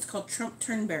 It's called Trump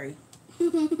Turnberry.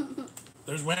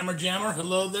 There's Whammer Jammer.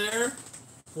 Hello there.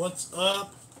 What's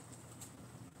up?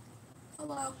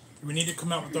 Hello. We need to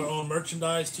come out with our own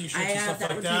merchandise, t-shirts and stuff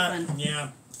like that. Yeah,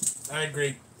 I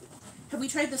agree. Have we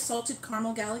tried the salted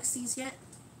caramel galaxies yet?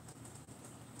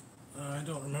 I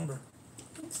don't remember.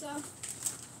 I think so.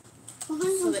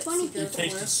 You've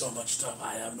tasted so much stuff,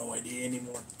 I have no idea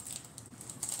anymore.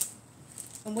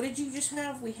 And what did you just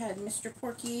have? We had Mr.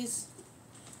 Porky's.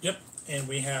 Yep, and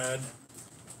we had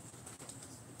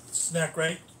Snack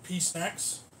Right, Pea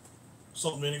Snacks,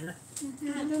 salt and vinegar.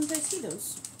 How don't I see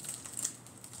those?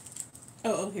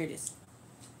 Oh, here it is.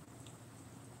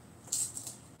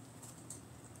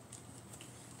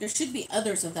 There should be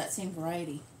others of that same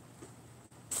variety.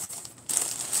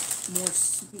 More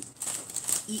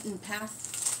Eaten Path.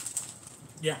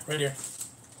 Yeah, right here.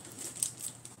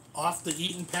 Off the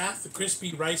Eaten Path, the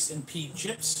crispy rice and pea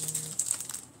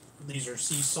chips. These are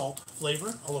sea salt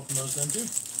flavor. I'll open those then too.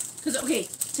 Because, okay,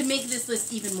 to make this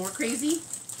list even more crazy,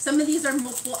 some of these are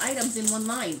multiple items in one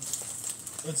line.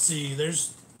 Let's see,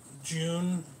 there's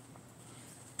June.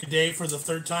 Good day for the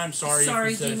third time. Sorry.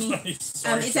 Sorry, Junie. It's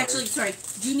actually, sorry.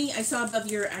 Junie, I saw above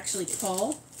your actually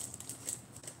Paul.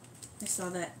 I saw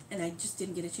that, and I just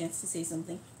didn't get a chance to say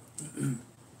something.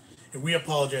 We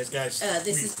apologize, guys.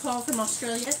 This is Paul from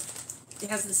Australia. It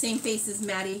has the same face as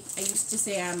Maddie. I used to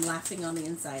say I'm laughing on the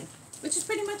inside, which is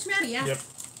pretty much Maddie, yeah. Yep.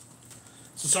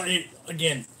 So sorry,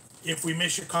 again, if we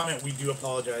miss your comment, we do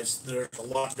apologize. There's a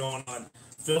lot going on.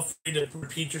 Feel free to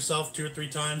repeat yourself 2 or 3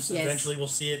 times. Yes. Eventually we'll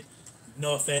see it.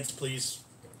 No offense, please.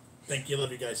 Thank you.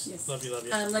 Love you guys. Yes. Love you.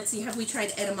 Let's see. Have we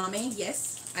tried edamame?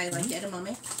 Yes. I like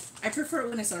edamame. I prefer it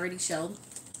when it's already shelled.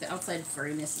 The outside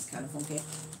furriness is kind of funky.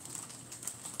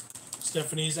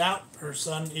 Stephanie's out. Her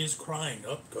son is crying.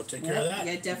 Oh, go take care of that.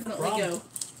 Yeah, definitely no go.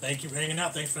 Thank you for hanging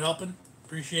out. Thanks for helping.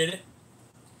 Appreciate it.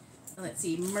 Let's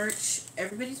see. Merch.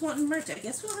 Everybody's wanting merch. I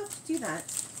guess we'll have to do that.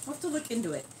 We'll have to look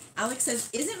into it. Alex says,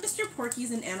 isn't Mr.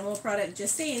 Porky's an animal product?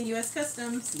 Just saying, U.S.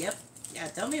 Customs. Yep. Yeah,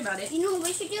 tell me about it. You know what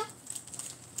we should do?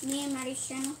 Me and Maddie's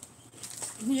channel.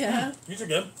 Yeah. These are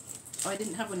good. Oh, I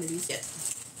didn't have one of these yet.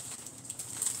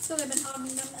 So they've been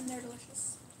hogging them and they're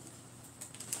delicious.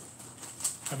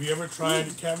 Have you ever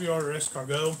tried caviar or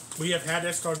escargot? We have had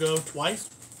escargot twice.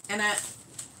 And I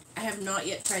have not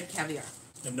yet tried caviar.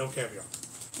 And no caviar.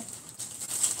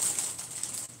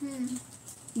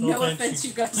 No offense,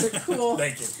 you guys are cool.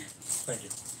 Thank you.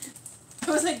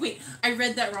 I was like, wait, I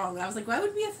read that wrong. I was like, why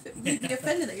would we be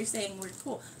offended that you're saying we're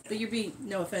cool? But you're being,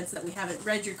 no offense that we haven't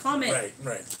read your comment.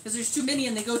 Right. Because there's too many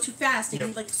and they go too fast. You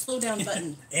need like a slow down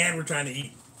button. And we're trying to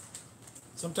eat.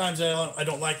 Sometimes I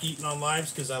don't like eating on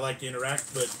lives because I like to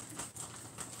interact, but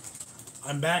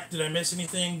I'm back. Did I miss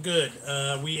anything? Good.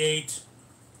 We ate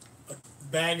a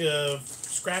bag of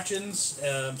scratch-ins,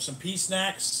 some pea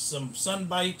snacks, some sun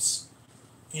bites,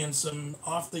 and some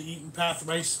off the Eaten Path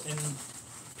rice and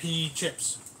pea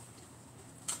chips.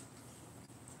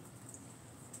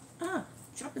 Ah,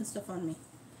 dropping stuff on me.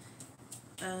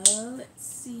 Let's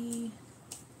see.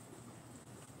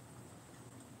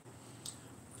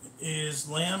 Is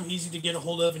lamb easy to get a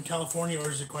hold of in California, or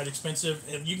is it quite expensive?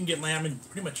 You can get lamb in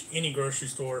pretty much any grocery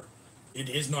store. It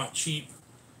is not cheap.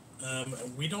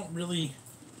 We don't really.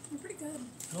 They're pretty good.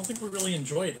 I don't think we really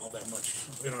enjoy it all that much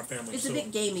in our family. It's a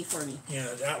bit gamey for me.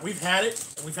 Yeah, we've had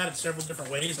it. We've had it several different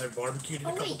ways. I've barbecued it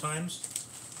a couple times.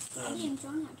 Eddie and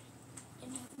John didn't have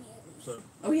any of these. So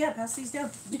Oh yeah, pass these down.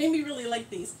 Jamie really liked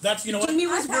these. that's, you know what? Jamie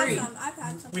was I've had worried. some. I've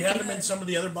had some. We have them in some of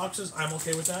the other boxes. I'm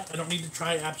okay with that. I don't need to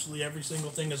try absolutely every single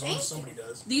thing as long as Thank somebody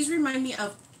does. These remind me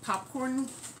of popcorn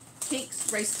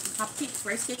cakes, rice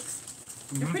cakes.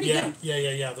 They're pretty yeah,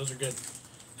 good. Yeah. Those are good.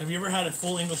 Have you ever had a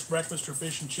full English breakfast or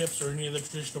fish and chips or any of the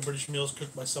traditional British meals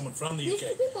cooked by someone from the These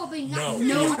UK? people be No.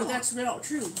 No, that's not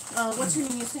true. What's her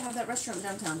name used to have that restaurant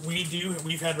downtown? We do.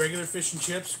 We've had regular fish and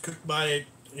chips cooked by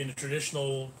in a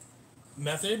traditional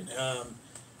method.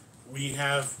 We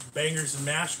have bangers and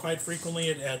mash quite frequently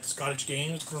at Scottish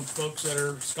games from folks that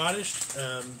are Scottish.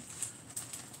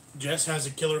 Jess has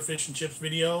a killer fish and chips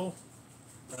video.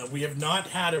 We have not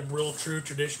had a real true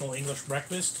traditional English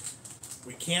breakfast.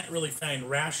 We can't really find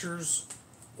rashers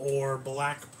or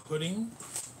black pudding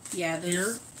Yeah, those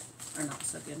here are not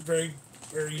so good. very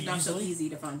Not so easily. easy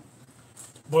to find.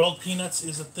 Boiled peanuts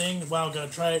is a thing. Wow,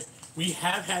 gotta try it. We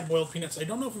have had boiled peanuts. I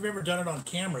don't know if we've ever done it on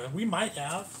camera. We might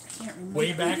have. I can't remember.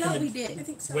 Way back no, in the- we I did.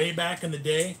 think so. Way back in the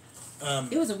day.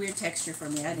 It was a weird texture for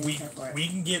me. I didn't We care for it. we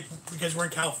can get, because we're in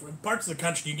California, parts of the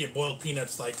country you can get boiled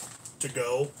peanuts like to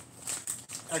go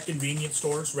at convenience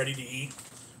stores ready to eat.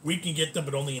 We can get them,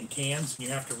 but only in cans. And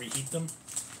you have to reheat them.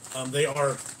 They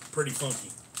are pretty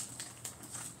funky.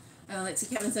 Let's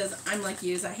see. Kevin says, "I'm like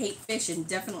you. I hate fish and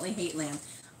definitely hate lamb.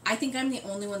 I think I'm the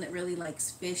only one that really likes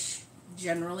fish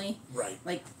generally. Right.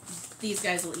 Like these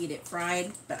guys will eat it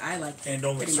fried, but I like And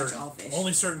only pretty much certain all fish.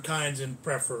 only certain kinds, and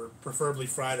preferably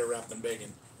fried or wrapped in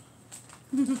bacon.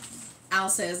 Al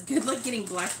says, "Good luck getting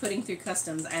black pudding through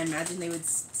customs. I imagine they would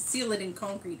seal it in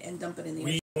concrete and dump it in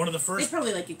the air. One of the They first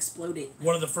probably like explode it.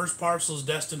 One of the first parcels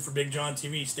destined for BigJon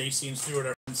TV, Stacy and Stuart,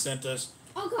 our friends, sent us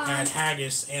Oh had god.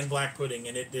 haggis and black pudding,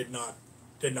 and it did not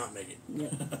make it.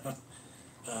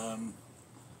 Yeah.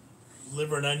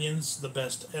 Liver and onions, the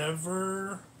best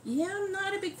ever. Yeah, I'm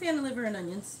not a big fan of liver and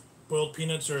onions. Boiled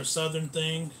peanuts are a southern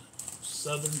thing.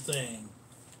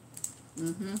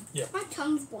 Mm-hmm. My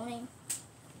tongue's burning.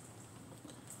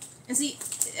 And see,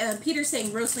 Peter's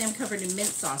saying roast lamb covered in mint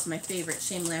sauce, my favorite.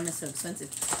 Shame lamb is so expensive.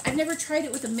 I've never tried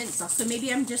it with a mint sauce, so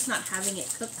maybe I'm just not having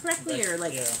it cooked correctly or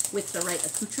like Yeah. with the right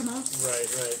accoutrements. Right.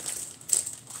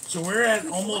 So we're at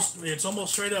it's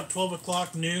almost straight up 12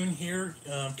 o'clock noon here,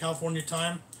 California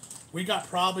time. We got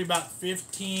probably about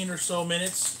 15 or so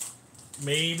minutes,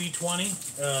 maybe 20,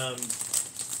 and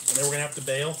then we're going to have to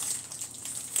bail.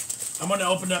 I'm going to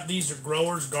open up these are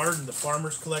Growers Garden, the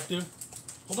Farmers Collective.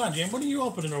 Hold on, Jim. What are you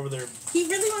opening over there? He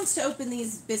really wants to open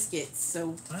these biscuits,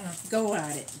 so go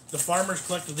at it. The Farmers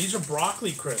Collective. These are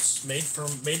broccoli crisps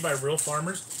made by real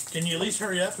farmers. Can you at least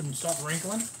hurry up and stop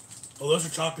wrinkling? Oh, those are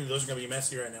chocolatey. Those are going to be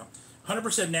messy right now.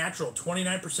 100% natural,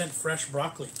 29% fresh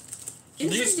broccoli. So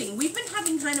Interesting. We've been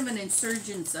having kind of an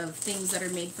insurgence of things that are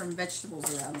made from vegetables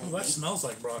around lately. Oh, that smells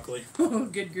like broccoli. Oh,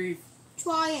 good grief.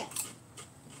 Try it.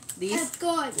 These? It's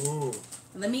good. Ooh.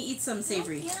 Let me eat some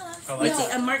savory. Yeah. I like Let's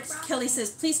it. see, Mark Kelly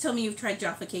says, please tell me you've tried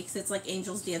Jaffa cakes. It's like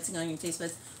angels dancing on your taste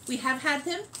buds. We have had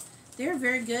them. They're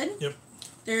very good. Yep.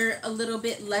 They're a little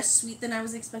bit less sweet than I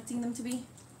was expecting them to be.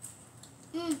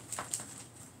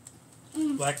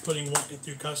 Black pudding won't get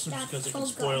through customs That's because it so can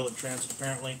good. spoil in transit,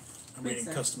 apparently. I'm Makes reading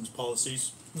sense. customs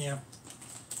policies. Yeah.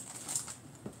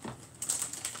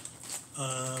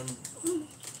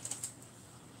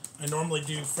 I normally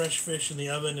do fresh fish in the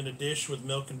oven in a dish with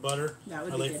milk and butter. That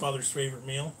would My be late good. father's favorite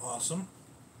meal. Awesome.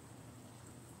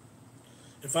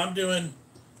 If I'm doing,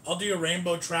 I'll do a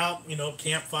rainbow trout,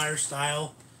 campfire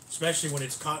style, especially when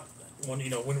it's caught, when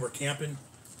we're camping.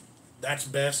 That's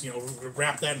best. We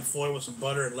wrap that in foil with some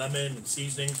butter and lemon and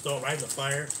seasoning, throw it right in the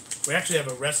fire. We actually have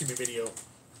a recipe video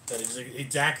that is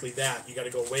exactly that. You got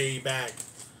to go way back.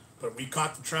 But we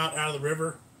caught the trout out of the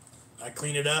river. I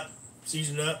clean it up,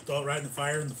 season it up, throw it right in the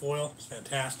fire in the foil. It's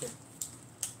fantastic.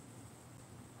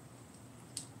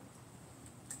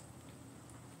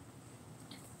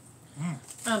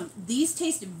 These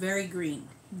taste very green.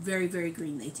 Very, very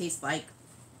green. They taste like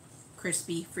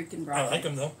crispy freaking broccoli. I like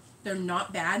them though. They're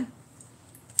not bad,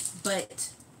 but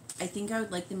I think I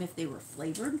would like them if they were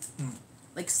flavored.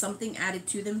 Like something added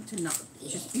to them to not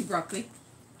just be broccoli.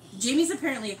 Jamie's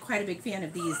apparently quite a big fan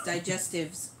of these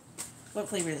digestives. What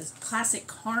flavor is this? Classic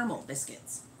caramel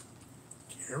biscuits.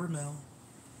 Caramel.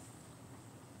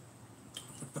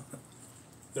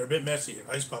 They're a bit messy.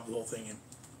 I just popped the whole thing in.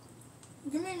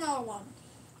 Give me another one.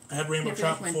 I had rainbow Here,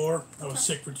 trout finish mine. before. I was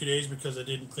sick for 2 days because I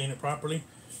didn't clean it properly.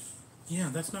 Yeah,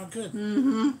 that's not good.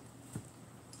 Mm-hmm.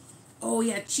 Oh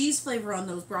yeah, cheese flavor on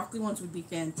those broccoli ones would be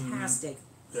fantastic.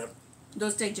 Yep.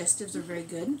 Those digestives are very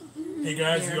good. Hey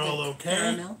guys, They're you all the okay?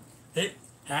 caramel. Hey,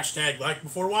 hashtag like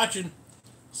before watching.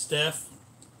 Steph.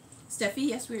 Steffi,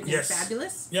 yes, we are doing Yes.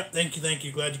 fabulous. Yep, thank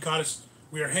you. Glad you caught us.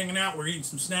 We are hanging out. We're eating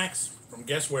some snacks from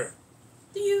guess where?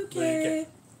 The The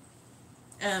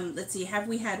UK. Let's see, have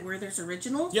we had Werther's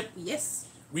Original? Yep. Yes.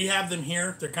 We have them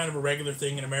here. They're kind of a regular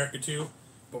thing in America too,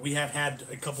 but we have had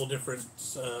a couple different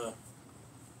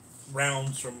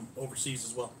rounds from overseas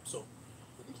as well. So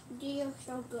They are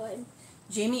so good.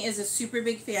 Jamie is a super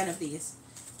big fan of these.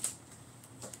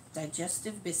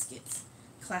 Digestive biscuits.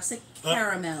 Classic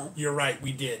caramel. you're right,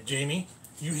 we did. Jamie,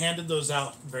 you handed those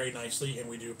out very nicely, and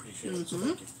we do appreciate it. So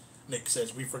thank you. Nick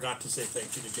says we forgot to say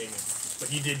thank you to Jamie,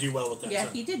 but you did do well with that. Yeah,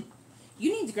 son. he did.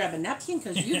 You need to grab a napkin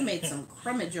because you've made some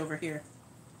crummage over here.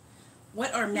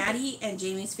 What are Maddie and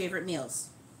Jamie's favorite meals?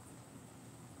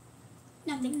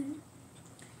 Nothing.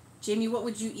 Jamie, what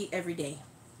would you eat every day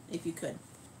if you could?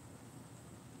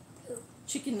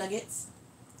 Chicken nuggets,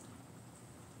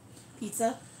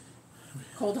 pizza,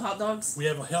 cold hot dogs. We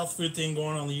have a health food thing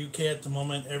going on in the UK at the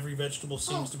moment. Every vegetable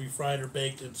seems to be fried or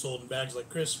baked and sold in bags like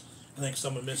crisps. I think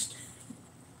someone missed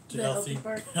the The healthy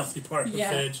healthy part. part of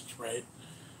Yeah. veg, right?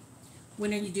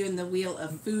 When are you doing the wheel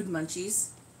of food munchies?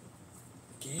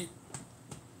 Okay.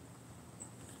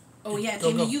 Oh yeah, Go,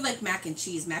 Jamie, go. you like mac and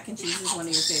cheese. Mac and cheese is one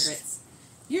of your favorites.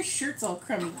 Your shirt's all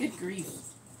crummy. Good grief.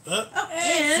 Oh,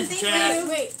 and Super thank chat. you.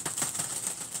 Wait.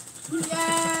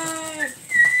 Yay!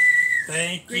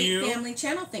 Thank Great you. family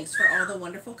channel. Thanks for all the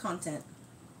wonderful content.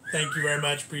 Thank you very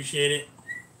much. Appreciate it.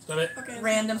 Stop it. Okay.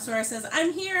 Random Sora says,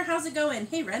 I'm here. How's it going?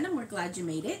 Hey, Random, we're glad you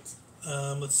made it.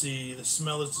 Let's see. The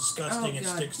smell is disgusting. Oh, It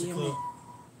God sticks to damn clothes.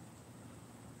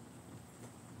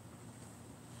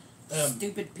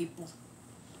 Stupid people.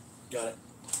 Got it.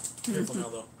 Careful now,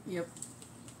 though. Yep.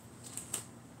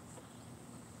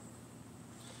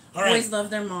 All right. Boys love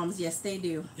their moms. Yes, they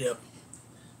do. Yep.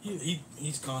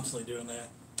 He's constantly doing that.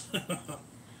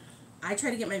 I try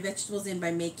to get my vegetables in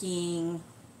by making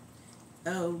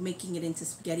it into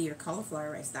spaghetti or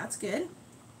cauliflower rice. That's good.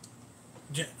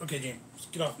 Okay, James.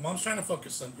 Get off. Mom's trying to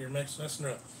focus, son. You're messing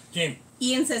her up. James.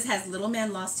 Ian says, has little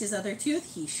man lost his other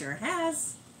tooth? He sure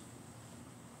has.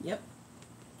 Yep.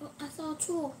 Oh, I saw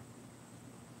two.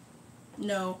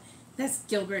 No, that's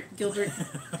Gilbert. Gilbert,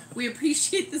 we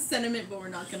appreciate the sentiment, but we're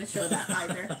not going to show that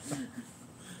either.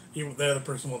 The other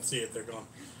person won't see it. They're gone.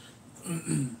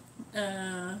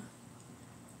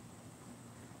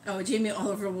 Jamie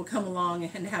Oliver will come along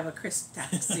and have a crisp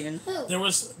tack soon. Who? There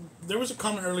was a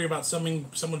comment earlier about someone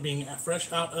being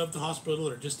fresh out of the hospital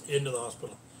or just into the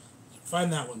hospital.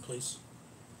 Find that one, please.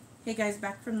 Hey guys,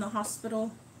 back from the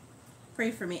hospital. Pray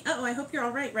for me. Uh-oh, I hope you're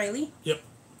all right, Riley. Yep.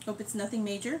 Hope it's nothing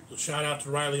major. So shout out to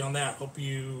Riley on that. Hope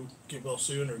you get well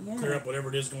soon or clear up whatever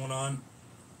it is going on.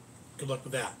 Good luck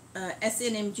with that.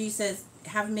 SNMG says,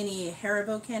 have many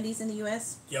Haribo candies in the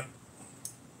U.S.? Yep.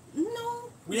 No.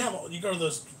 We have. You go to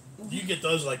those. You get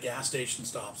those like gas station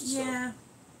stops. And Yeah.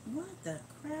 What the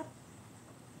crap?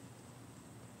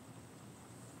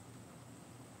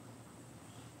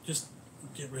 Just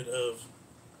get rid of.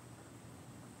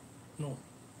 No.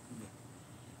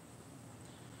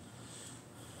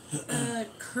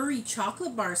 Curry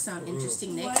chocolate bars sound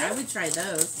interesting, Nick. What? I would try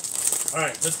those. All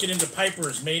right, let's get into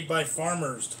Piper's made by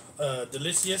farmers.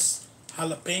 Delicious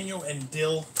jalapeno and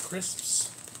dill crisps.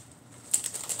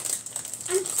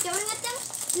 I'm staring at them,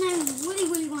 and I really,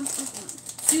 really want to eat them.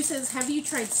 Sue says, have you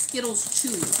tried Skittles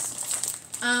Chewies?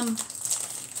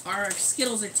 Our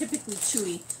Skittles are typically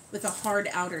chewy with a hard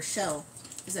outer shell.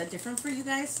 Is that different for you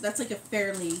guys? That's like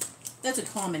that's a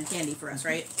common candy for us,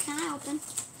 right? Can I open?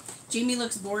 Jamie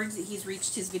looks bored. He's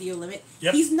reached his video limit.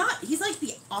 Yep. He's like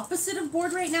the opposite of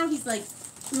bored right now. He's like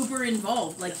uber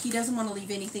involved. Like he doesn't want to leave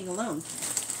anything alone.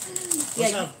 Those Yeah,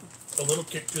 have a little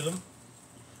kick to them.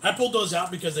 I pulled those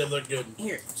out because they look good.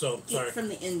 Here. So, Get sorry. from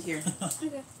the end here.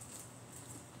 Okay.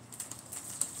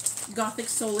 Gothic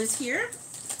Soul is here.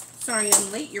 Sorry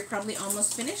I'm late. You're probably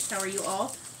almost finished. How are you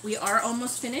all? We are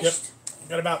almost finished. Yep.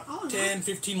 Got about 10,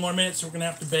 15 more minutes, so we're going to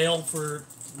have to bail for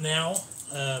now.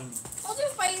 I'll do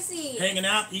spicy. Hanging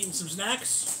out, eating some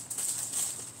snacks.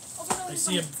 I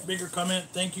see a bigger comment.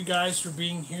 Thank you guys for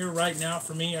being here right now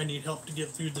for me. I need help to get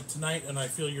through the tonight, and I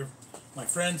feel you're my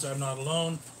friends. I'm not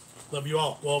alone. Love you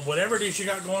all. Well, whatever it is you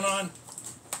got going on,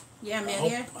 Yeah,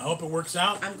 man. I hope it works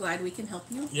out. I'm glad we can help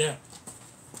you. Yeah.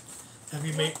 Have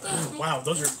you made... wow,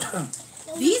 those are...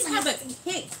 These have a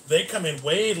kick. they come in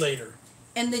way later.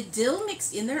 And the dill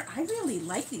mixed in there, I really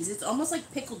like these. It's almost like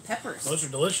pickled peppers. Those are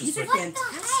delicious. These are What the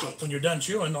fantastic. heck? When you're done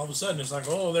chewing, all of a sudden it's like,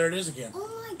 oh, there it is again.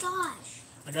 Oh my gosh.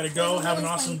 I gotta go. Those are Have an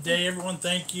really awesome spicy. day, everyone.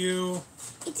 Thank you.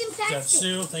 It's in Is that plastic.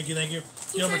 Sue? Thank you, thank you.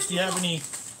 Gilbert, do you have any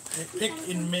pick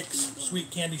and mix sweet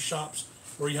candy shops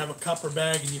where you have a cup or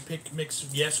bag and you pick mix?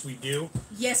 Yes, we do.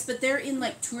 Yes, but they're in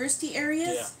like touristy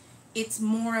areas. Yeah. It's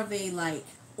more of a like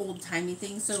old timey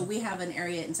thing. So we have an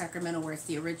area in Sacramento where it's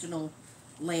the original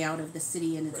layout of the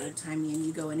city and it's Right. old timey, and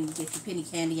you go in and you get your penny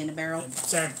candy in a barrel. And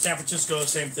San Francisco,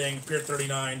 same thing. Pier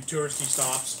 39, touristy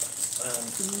stops.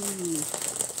 Ooh.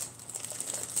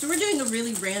 So we're doing a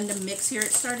really random mix here.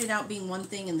 It started out being one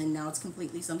thing, and then now it's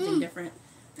completely something different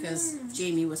because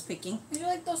Jamie was picking. These are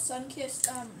like those sun-kissed,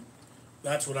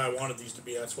 That's what I wanted these to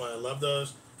be. That's why I love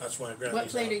those. That's why I grabbed What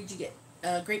these flavor out. did you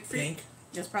get? Grapefruit? Pink.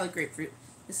 It's probably grapefruit.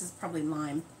 This is probably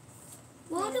lime.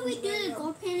 What do we do? The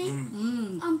gold painting?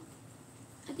 Mmm.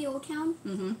 At the old town?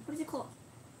 Mm-hmm. What is it called?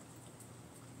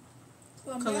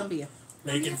 Columbia.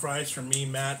 Bacon fries from me,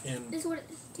 Matt, and This is what it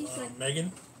tastes like.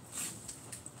 Megan.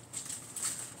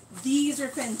 These are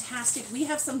fantastic. We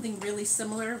have something really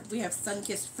similar. We have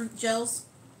sun-kissed fruit gels.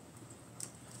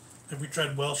 Have we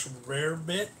tried Welsh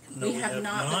Rarebit? No, we have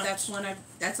not, but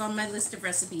that's on my list of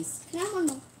recipes. Can I have one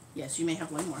more? Yes, you may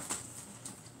have one more.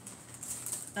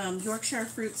 Yorkshire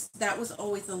fruits, that was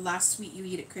always the last sweet you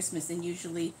eat at Christmas, and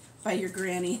usually by your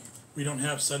granny. We don't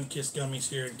have sun-kissed gummies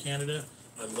here in Canada.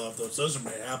 I love those. Those are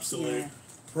my absolute Yeah.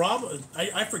 problem.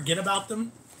 I forget about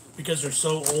them because they're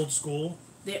so old school.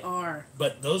 They are.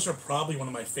 But those are probably one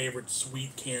of my favorite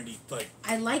sweet candy. Like,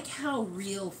 I like how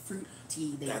real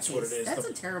fruity they that's taste. what it is. That's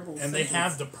a terrible and they sentence.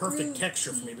 have the perfect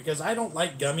texture for me because I don't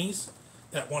like gummies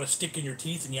that want to stick in your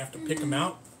teeth and you have to pick them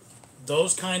out.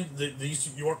 Those these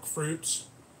York fruits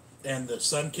and the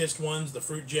sun-kissed ones, the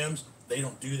fruit gems, they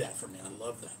don't do that for me. I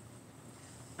love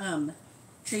them.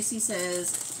 Tracy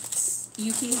says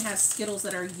UK has Skittles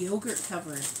that are yogurt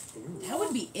covered. That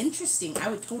would be interesting. I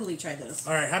would totally try those.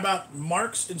 All right, how about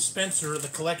Marks and Spencer, the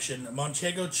collection,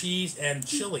 Manchego cheese and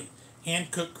chili,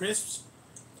 hand-cooked crisps,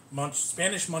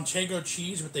 Spanish Manchego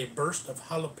cheese with a burst of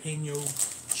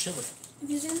jalapeno chili. If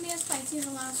you didn't be as spicy as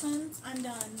the last ones, I'm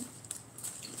done.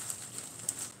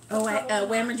 Oh,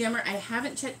 Whammer Jammer, I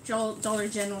haven't checked Dollar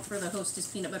General for the Hostess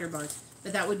peanut butter bars,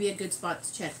 but that would be a good spot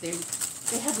to check. They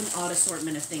have an odd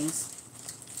assortment of things.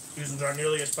 These ones aren't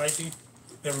nearly as spicy.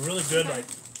 They have a really good, like,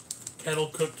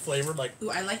 kettle-cooked flavor, like... Ooh,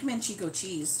 I like Manchego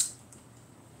cheese.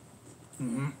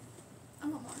 Mm-hmm. I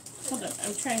want more. Hold on,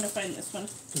 I'm trying to find this one.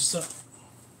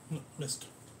 Missed.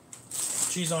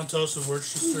 Cheese on toast with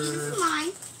Worcestershire This is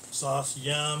mine. sauce,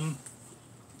 yum.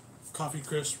 Coffee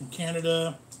crisp from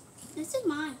Canada. This is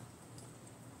mine.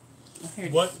 Oh, here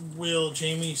it What will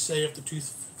Jamie say if the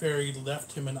Tooth Fairy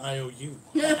left him an IOU?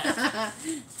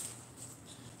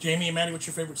 Jamie and Maddie, what's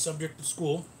your favorite subject at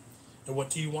school? And what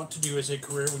do you want to do as a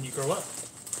career when you grow up?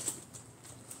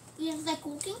 You guys like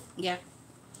cooking? Yeah.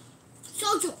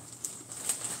 Soju.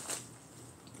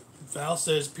 Val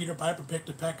says Peter Piper picked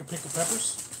a pack of pickled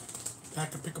peppers.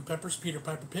 Pack of pickled peppers Peter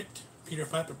Piper picked. Peter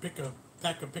Piper picked a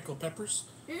pack of pickled peppers.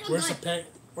 Where's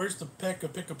the pack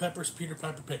of pickled peppers Peter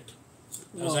Piper picked?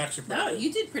 That was actually pretty good.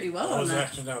 You did pretty well That on was that.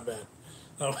 actually not bad.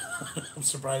 No, I'm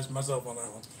surprised myself on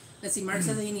that one. Let's see, Mark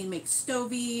says I need to make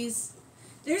stovies.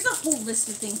 There's a whole list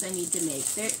of things I need to make.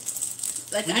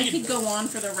 I could go on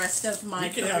for the rest of my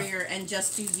career and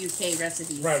just do UK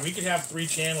recipes. Right, we could have 3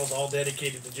 channels all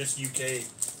dedicated to just UK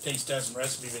taste tests and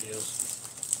recipe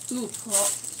videos. Ooh,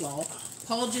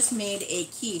 Paul just made a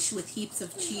quiche with heaps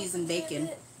of cheese and bacon.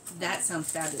 That sounds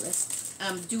fabulous.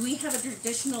 Do we have a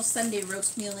traditional Sunday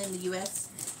roast meal in the U.S.?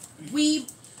 We,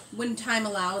 when time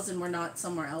allows and we're not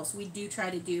somewhere else, we do try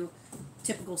to do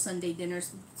typical Sunday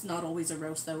dinners. It's not always a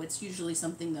roast, though. It's usually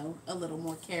something, though, a little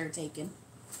more care taken.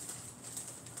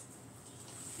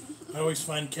 I always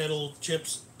find kettle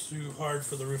chips too hard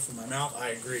for the roof of my mouth. I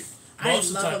agree. I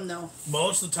love them, though.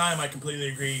 Most of the time, I completely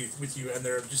agree with you, and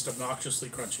they're just obnoxiously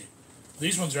crunchy.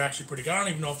 These ones are actually pretty good. I don't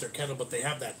even know if they're kettle, but they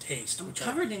have that taste. I'm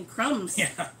covered in crumbs.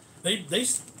 Yeah,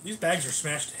 these bags are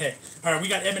smashed to heck. All right, we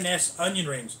got M&S onion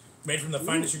rings made from the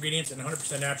finest ingredients and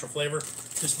 100% natural flavor.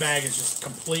 This bag is just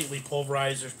completely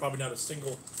pulverized. There's probably not a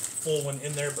single full one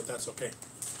in there, but that's okay.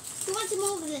 Who wants some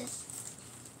more of this?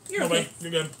 You're Nobody, okay.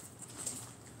 you're good.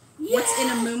 What's in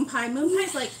a moon pie? Moon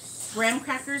pie's like graham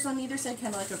crackers on either side,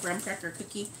 kind of like a graham cracker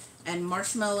cookie, and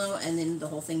marshmallow, and then the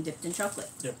whole thing dipped in chocolate.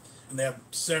 Yep. And they have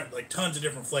like tons of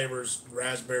different flavors: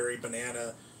 raspberry,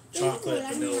 banana, chocolate,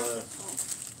 vanilla,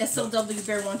 SLW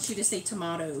Bear wants you to say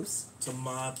tomatoes.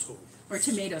 tomato. Or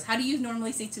tomatoes. How do you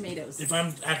normally say tomatoes? If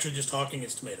I'm actually just talking,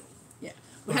 it's tomato. Yeah.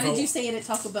 But How if did I- you say it at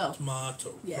Taco Bell?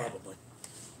 Tomato, Yeah. probably.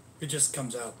 It just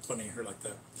comes out funny here like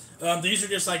that. These are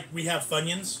just like, we have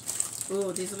Funyuns.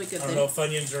 Ooh, these will be good. I don't know if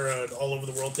Funyuns are an all over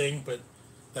the world thing, but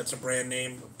that's a brand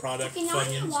name product. Okay, now I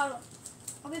need Funyuns. water.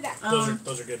 I'll be back.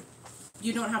 Those are good.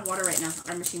 You don't have water right now.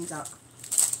 Our machine's out.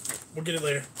 We'll get it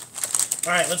later.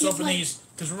 All right, let's open these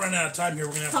because we're running out of time here.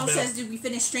 We're gonna have Paul to bail. says, "Did we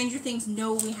finish Stranger Things?"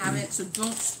 No, we haven't. So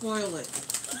don't spoil it.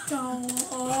 Don't.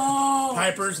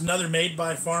 Piper's, another made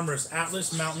by farmers.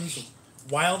 Atlas Mountains,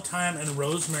 Wild Thyme and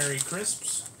Rosemary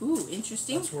Crisps. Ooh,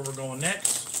 interesting. That's where we're going next.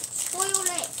 Spoiled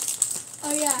it.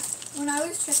 Oh yeah. When I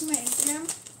was checking my Instagram,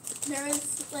 there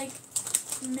was like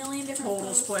a million different Total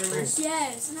posts. spoilers.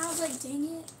 Yes, and I was like, dang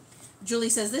it. Julie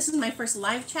says, "This is my first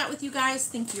live chat with you guys.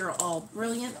 Think you're all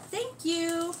brilliant. Thank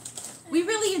you. We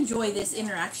really enjoy this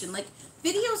interaction. Like,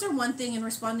 videos are one thing and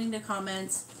responding to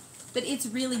comments, but it's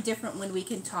really different when we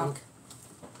can talk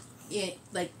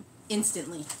like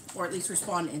instantly, or at least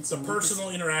respond The instantly. personal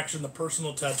interaction, the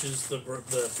personal touches, the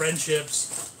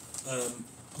friendships.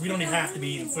 We don't even have to be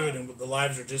eating food, and the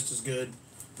lives are just as good.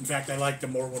 In fact, I like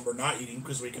them more when we're not eating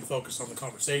because we can focus on the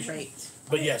conversation. Right.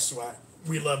 But yes,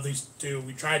 we love these too.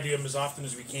 We try to do them as often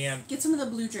as we can. Get some of the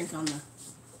blue drink on the.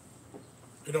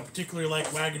 I don't particularly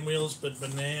like wagon wheels, but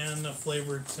banana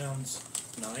flavored sounds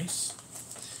nice.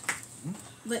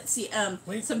 Let's see.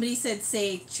 Wait. Somebody said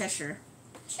say Cheshire,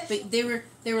 but they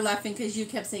were laughing because you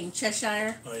kept saying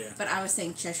Cheshire. Oh yeah. But I was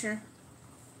saying Cheshire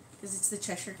because it's the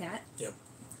Cheshire Cat. Yep.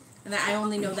 And I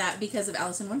only know that because of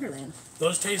Alice in Wonderland.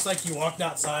 Those taste like you walked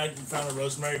outside and found a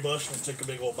rosemary bush and took a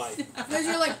big old bite. Because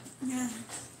you're like, yeah.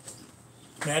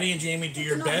 Maddie and Jamie, do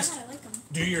your No, best. I like them.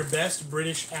 Do your best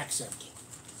British accent.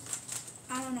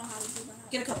 I don't know how to do that.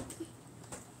 Get a cup.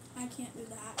 I can't do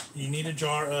that. You need a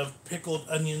jar of pickled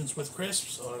onions with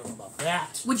crisps. Oh, I don't know about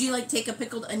that. Would you like take a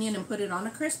pickled onion and put it on a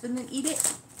crisp and then eat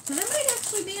it? Because I might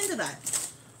actually be into that.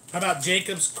 How about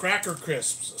Jacob's Cracker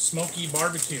Crisps, smoky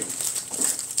barbecue?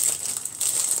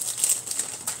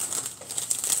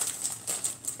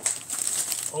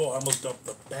 Oh, I almost dumped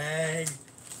the bag.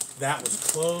 That was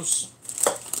close.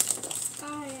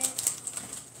 Got it.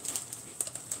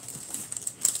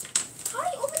 How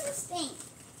do you open this thing?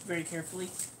 Very carefully.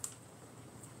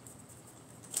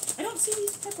 I don't see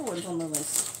these pepper ones on the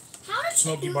list. How did you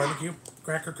Smoky do barbecue,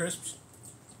 Cracker Crisps.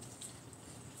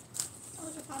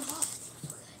 Those are fun hot.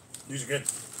 These are good.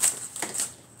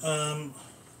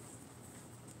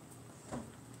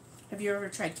 Have you ever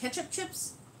tried ketchup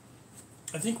chips?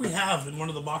 I think we have in one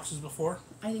of the boxes before.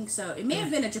 I think so. It may have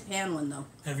been a Japan one though.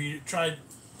 Have you tried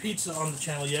pizza on the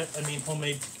channel yet? I mean,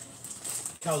 homemade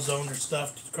calzone or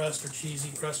stuffed crust or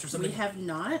cheesy crust or something. We have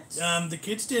not. The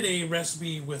kids did a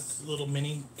recipe with little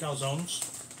mini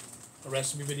calzones. A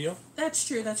recipe video. That's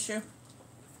true. That's true.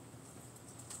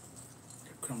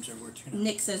 Crumbs everywhere too.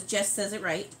 Nick says Jess says it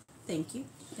right. Thank you.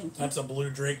 Thank you. That's a blue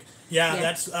drink. Yeah, Yeah.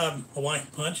 that's Hawaiian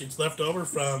Punch. It's left over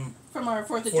from From our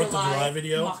 4th of 4th of July, July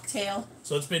video. mocktail.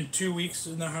 So it's been 2 weeks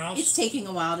in the house. It's taking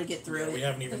a while to get through. Yeah, we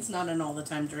haven't even- It's not an all the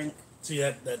time drink. See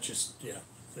that just there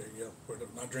you go. We're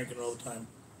not drinking it all the time.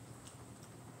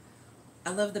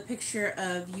 I love the picture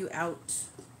of you out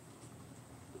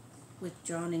with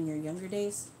John in your younger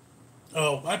days.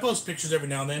 Oh, I post pictures every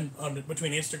now and then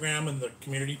between Instagram and the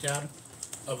community tab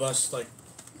of us like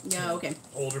Yeah. Okay.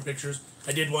 older pictures.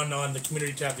 I did one on the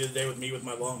community tab the other day with me with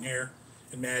my long hair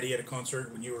and Maddie at a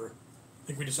concert when you were. I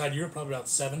think we decided you were probably about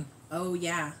 7, Oh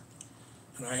yeah.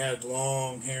 and I had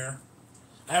long hair.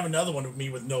 I have another one of me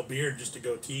with no beard, just a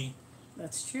goatee.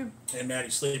 That's true. And Maddie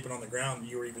sleeping on the ground.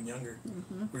 You were even younger.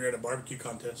 Mm-hmm. We were at a barbecue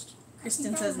contest.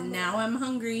 Kristen says, "Now I'm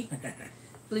hungry."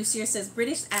 Blue Seer says,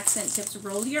 "British accent tips: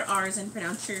 roll your R's and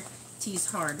pronounce your T's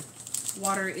hard.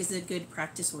 Water is a good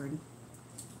practice word."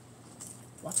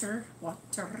 Water.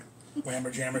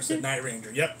 Whammer Jammer said Night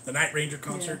Ranger. Yep, the Night Ranger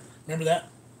concert. Remember that?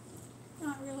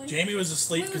 Not really. Jamie was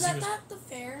asleep Wait, because was he that was. at the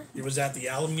fair? It was at the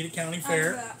Alameda County I Fair.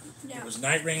 remember that. Yeah. It was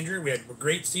Night Ranger. We had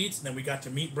great seats, and then we got to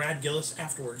meet Brad Gillis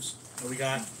afterwards. And we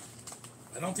got.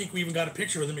 I don't think we even got a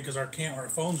picture with him because our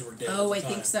phones were dead. Oh, at I the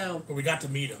think time. so. But we got to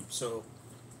meet him. So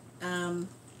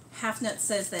Half Nut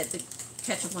says that the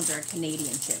ketchup ones are a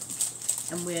Canadian chip.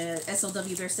 And with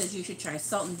SLW Bear says you should try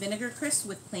salt and vinegar crisp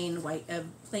with plain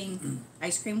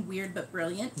ice cream. Weird but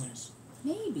brilliant. nice.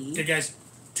 Maybe. Okay, guys.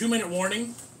 2-minute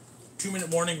warning. 2-minute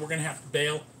warning. We're gonna have to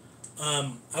bail.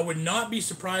 I would not be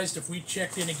surprised if we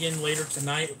checked in again later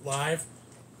tonight live.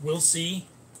 We'll see.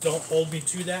 Don't hold me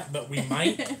to that, but we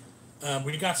might.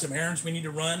 We got some errands we need to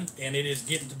run, and it is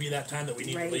getting to be that time that we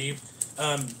need Right. to leave.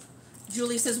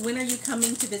 Julie says, "When are you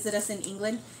coming to visit us in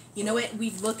England?" You know what?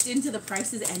 We've looked into the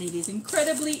prices, and it is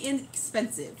incredibly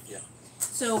inexpensive. Yeah.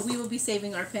 So we will be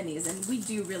saving our pennies, and we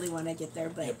do really want to get there,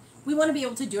 but Yep. we want to be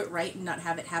able to do it right and not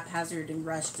have it haphazard and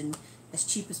rushed and as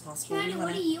cheap as possible. Daddy,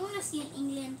 what do you want to see in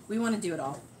England? We want to do it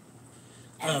all.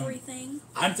 Everything.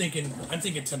 I'm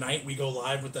thinking tonight we go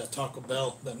live with that Taco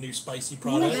Bell, that new spicy Ooh,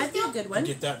 product. that'd be a good one. And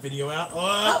get that video out.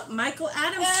 Oh, Michael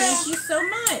Adams, thank you so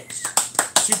much.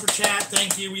 Super chat,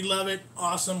 thank you. We love it.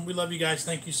 Awesome. We love you guys.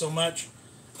 Thank you so much.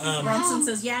 Bronson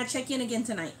says, yeah, check in again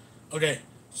tonight. Okay.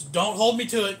 So don't hold me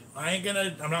to it. I'm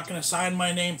not gonna sign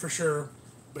my name for sure.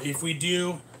 But if we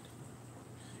do,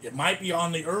 it might be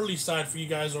on the early side for you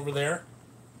guys over there.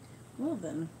 Well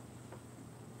then.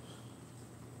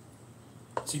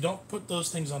 See, don't put those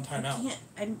things on timeout.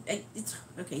 It's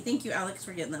okay. Thank you, Alex,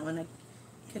 for getting that one. I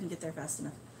couldn't get there fast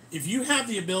enough. If you have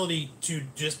the ability to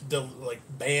just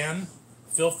ban,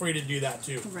 feel free to do that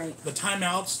too. Right. The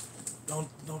timeouts,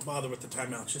 don't bother with the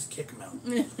timeouts. Just kick them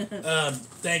out.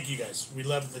 Thank you guys. We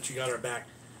love that you got our back.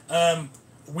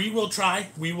 We will try.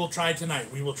 We will try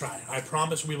tonight. We will try. I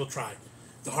promise we will try.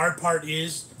 The hard part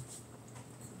is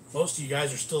most of you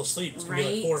guys are still asleep. It's gonna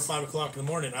be like 4 or 5 o'clock in the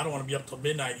morning. I don't want to be up till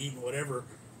midnight eating whatever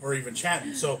or even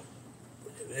chatting. So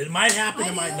it might happen.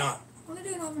 It might not. I'm gonna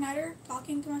do an overnighter,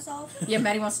 talking to myself. Yeah,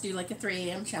 Maddie wants to do like a 3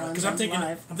 a.m. challenge. Because I'm thinking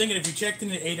live. if you checked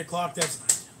in at 8 o'clock,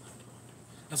 that's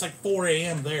like 4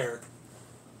 a.m. there.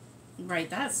 Right,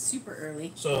 that's super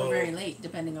early. So- or very late,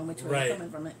 depending on which way Right. you're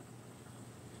coming from it.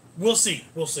 We'll see.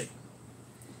 We'll see.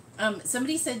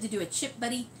 Somebody said to do a chip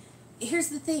buddy. Here's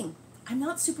the thing. I'm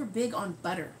not super big on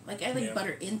butter. Like, I like Yeah.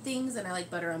 butter in things, and I like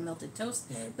butter on melted toast.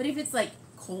 Right. But if it's like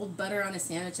cold butter on a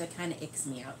sandwich, that kind of icks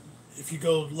me out. If you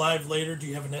go live later, do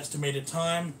you have an estimated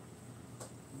time?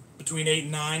 Between 8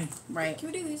 and 9? Right.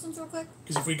 Can we do these ones real quick?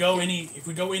 Because if we go any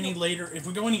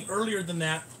earlier than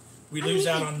that, we lose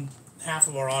out on half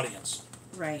of our audience.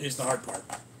 Right. Is the hard part.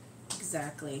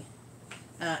 Exactly.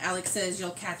 Alex says you'll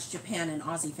catch Japan and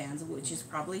Aussie fans, which is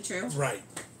probably true. Right.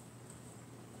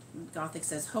 Gothic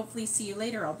says, hopefully see you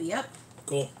later. I'll be up.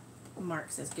 Cool.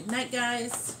 Mark says, good night,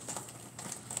 guys.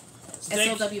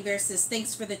 Thanks. SLW Bear says,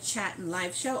 thanks for the chat and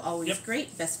live show. Always Yep.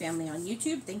 great. Best family on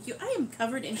YouTube. Thank you. I am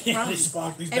covered in Yeah, crumbs. these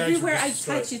bags are Everywhere just I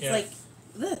destroyed. touch, it's Yeah. like,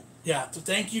 ugh. Yeah, so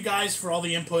thank you guys for all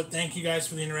the input. Thank you guys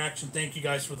for the interaction. Thank you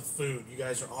guys for the food. You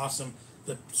guys are awesome.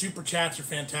 The super chats are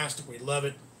fantastic. We love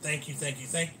it. Thank you, thank you,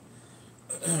 thank you.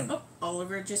 Oh,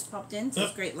 Oliver just popped in. Says,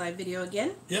 Yep. great live video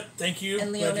again. Yep, thank you. And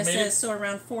Glad Leona you made says, so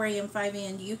around 4 a.m., 5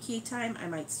 a.m. UK time, I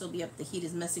might still be up. The heat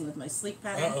is messing with my sleep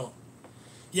pattern. Uh-oh.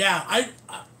 Yeah,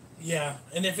 yeah.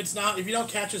 And if you don't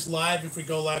catch us live, if we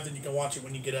go live, then you can watch it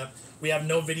when you get up. We have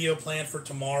no video planned for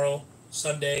tomorrow,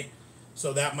 Sunday,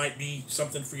 so that might be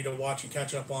something for you to watch and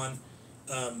catch up on.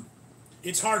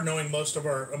 It's hard knowing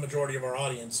a majority of our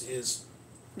audience is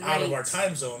out of our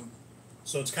time zone,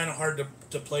 so it's kind of hard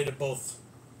to play to both,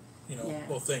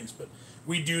 both things. But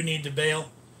we do need to bail.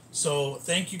 So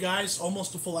thank you guys.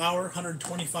 Almost a full hour,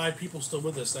 125 people still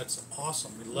with us. That's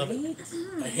awesome. We love it.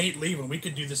 I hate leaving. We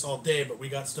could do this all day, but we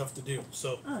got stuff to do.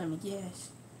 So Oh my gosh.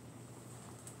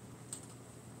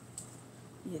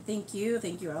 Yeah, thank you,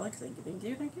 Alex. Thank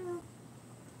you.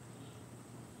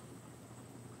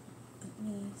 Let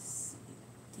me see.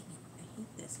 Dang it, I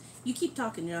hate this. You keep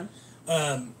talking, John.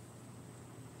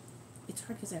 It's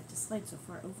hard because I have to slide so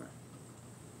far over.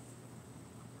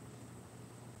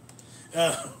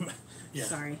 yeah.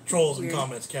 Sorry. Trolls and Weird.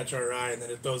 comments catch our eye, and then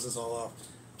it throws us all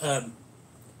off.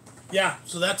 Yeah,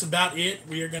 so that's about it.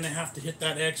 We are going to have to hit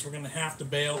that X. We're going to have to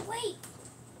bail. Wait.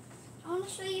 I want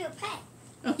to show you a pet.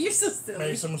 Oh, you're so silly.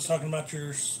 Hey, someone's talking about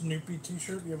your Snoopy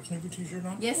t-shirt. You have a Snoopy t-shirt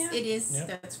on? Yes, Yeah. it is. Yep.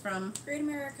 That's from Great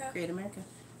America. Great America.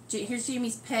 Here's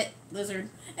Jamie's pet lizard.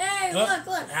 Hey, Oh,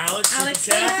 look. Alex, Alex,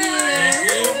 super chat.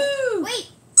 thank you. Woo! Wait.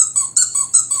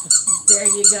 There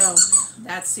you go.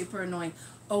 That's super annoying.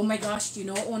 Oh my gosh, do you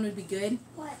know what one would be good?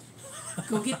 What?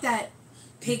 Go get that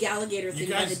pig alligator You thing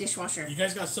guys- by the dishwasher. You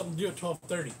guys got something to do at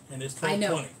 12:30, and it's 12:20. I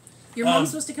know. Your mom's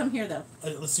supposed to come here though.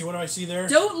 Let's see, what do I see there?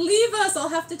 Don't leave us. I'll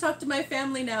have to talk to my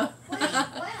family now. Wait. What?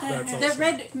 That's That awesome.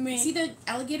 red. Me. See the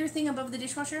alligator thing above the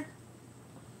dishwasher?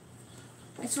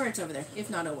 I swear it's over there. If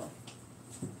not, oh well.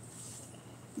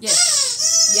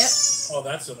 Yes. Oh,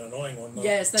 that's an annoying one, though. Yep.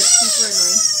 Yes, that's super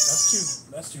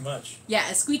annoying. That's too much. Yeah,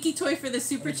 a squeaky toy for the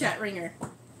super chat ringer.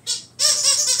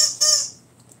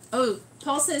 Oh,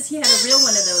 Paul says he had a real one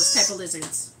of those type of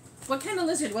lizards. What kind of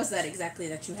lizard was that exactly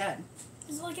that you had?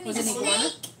 It's like an Was it an iguana?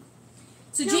 Snake.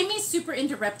 So Jamie's super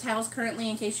into reptiles currently,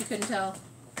 in case you couldn't tell.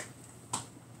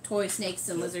 Toy snakes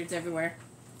and lizards everywhere.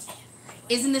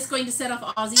 Isn't this going to set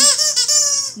off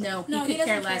Ozzy? No, No, he he could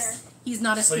care doesn't less. He's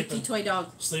not a squeaky Sleeping. toy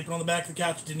dog. Sleeping on the back of the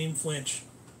couch, didn't even flinch.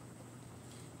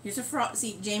 Here's a frog.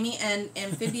 See, Jamie and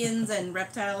amphibians and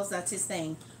reptiles, that's his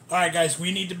thing. All right, guys,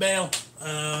 we need to bail.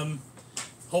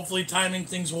 Hopefully, timing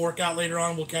things will work out later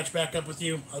on. We'll catch back up with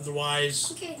you.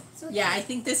 Otherwise, Okay. So Yeah, I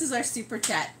think this is our super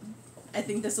chat. I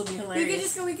think this will be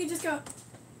hilarious. We could just go.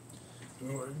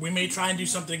 we may try and do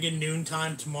something again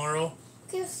noontime tomorrow.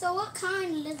 Okay. So what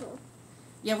kind little?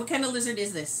 Yeah, what kind of lizard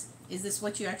is this? Is this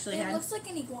what you actually It had? looks like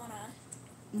an iguana.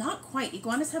 Not quite.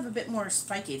 Iguanas have a bit more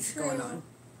spikage True. going on.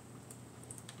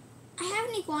 I have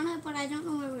an iguana, but I don't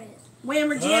know where it is.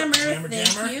 Whammer Jammer, Jammer thank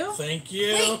Jammer. you. Thank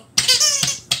you. Wait.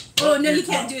 Oh, no, you you're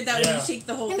can't not- do it that way. yeah. You shake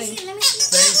the whole Let me thing. see. Let me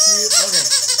see.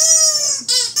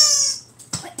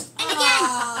 Thank you.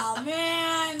 Oh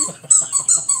man.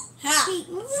 Ha. Wait,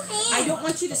 move your hand. I don't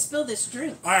want you to spill this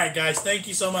drink. All right, guys. Thank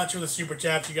you so much for the super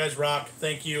chats. You guys rock.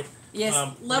 Thank you. Yes,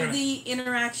 We're love gonna- the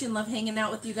interaction. Love hanging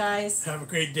out with you guys. Have a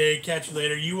great day. Catch you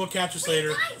later. You will catch us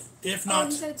later. If Oh, not,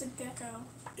 he said it's a gecko.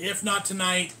 if not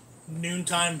tonight,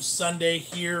 noontime Sunday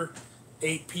here,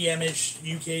 8 p.m. ish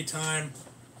UK time.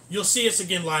 You'll see us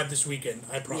again live this weekend.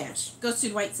 I promise. Yeah. Ghost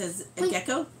Dude White says a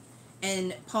gecko,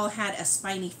 and Paul had a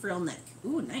spiny frill neck.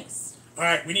 Ooh, nice. All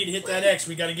right, we need to hit that X.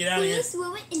 We got to get out of here. Please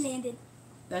move it and landed.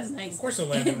 That's nice. Of course, it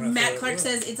landed. when I Matt threw it. Clark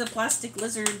says it's a plastic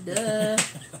lizard. Duh.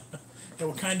 Yeah,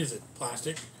 what kind is it?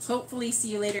 Plastic. Hopefully, see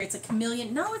you later. It's a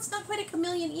chameleon. No, it's not quite a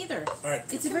chameleon either. All right,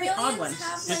 It's a very odd one. Chameleons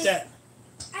have, hit like, that.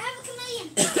 I have a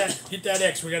chameleon. Hit that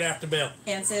X. We gotta have to bail.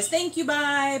 And says thank you,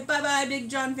 bye, bye, bye, Big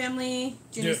John family.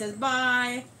 Jimmy Yeah. says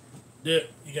bye. Do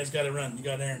it. You guys gotta run. You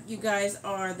got Aaron. You guys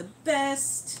are the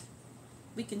best.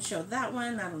 We can show that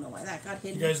one. I don't know why that got You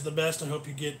hidden. guys are the best. I hope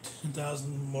you get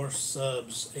 10,000 more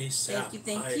subs ASAP.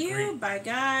 Thank I you. agree. Bye,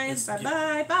 guys. Let's Bye,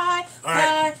 get- bye, bye, All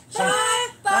right. bye,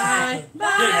 bye,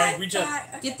 bye, Get it, bye. reach up. Bye.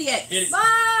 Okay. Get the X. Get it.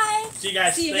 Bye. See you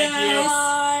guys. See you Thank you. guys.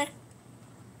 Bye.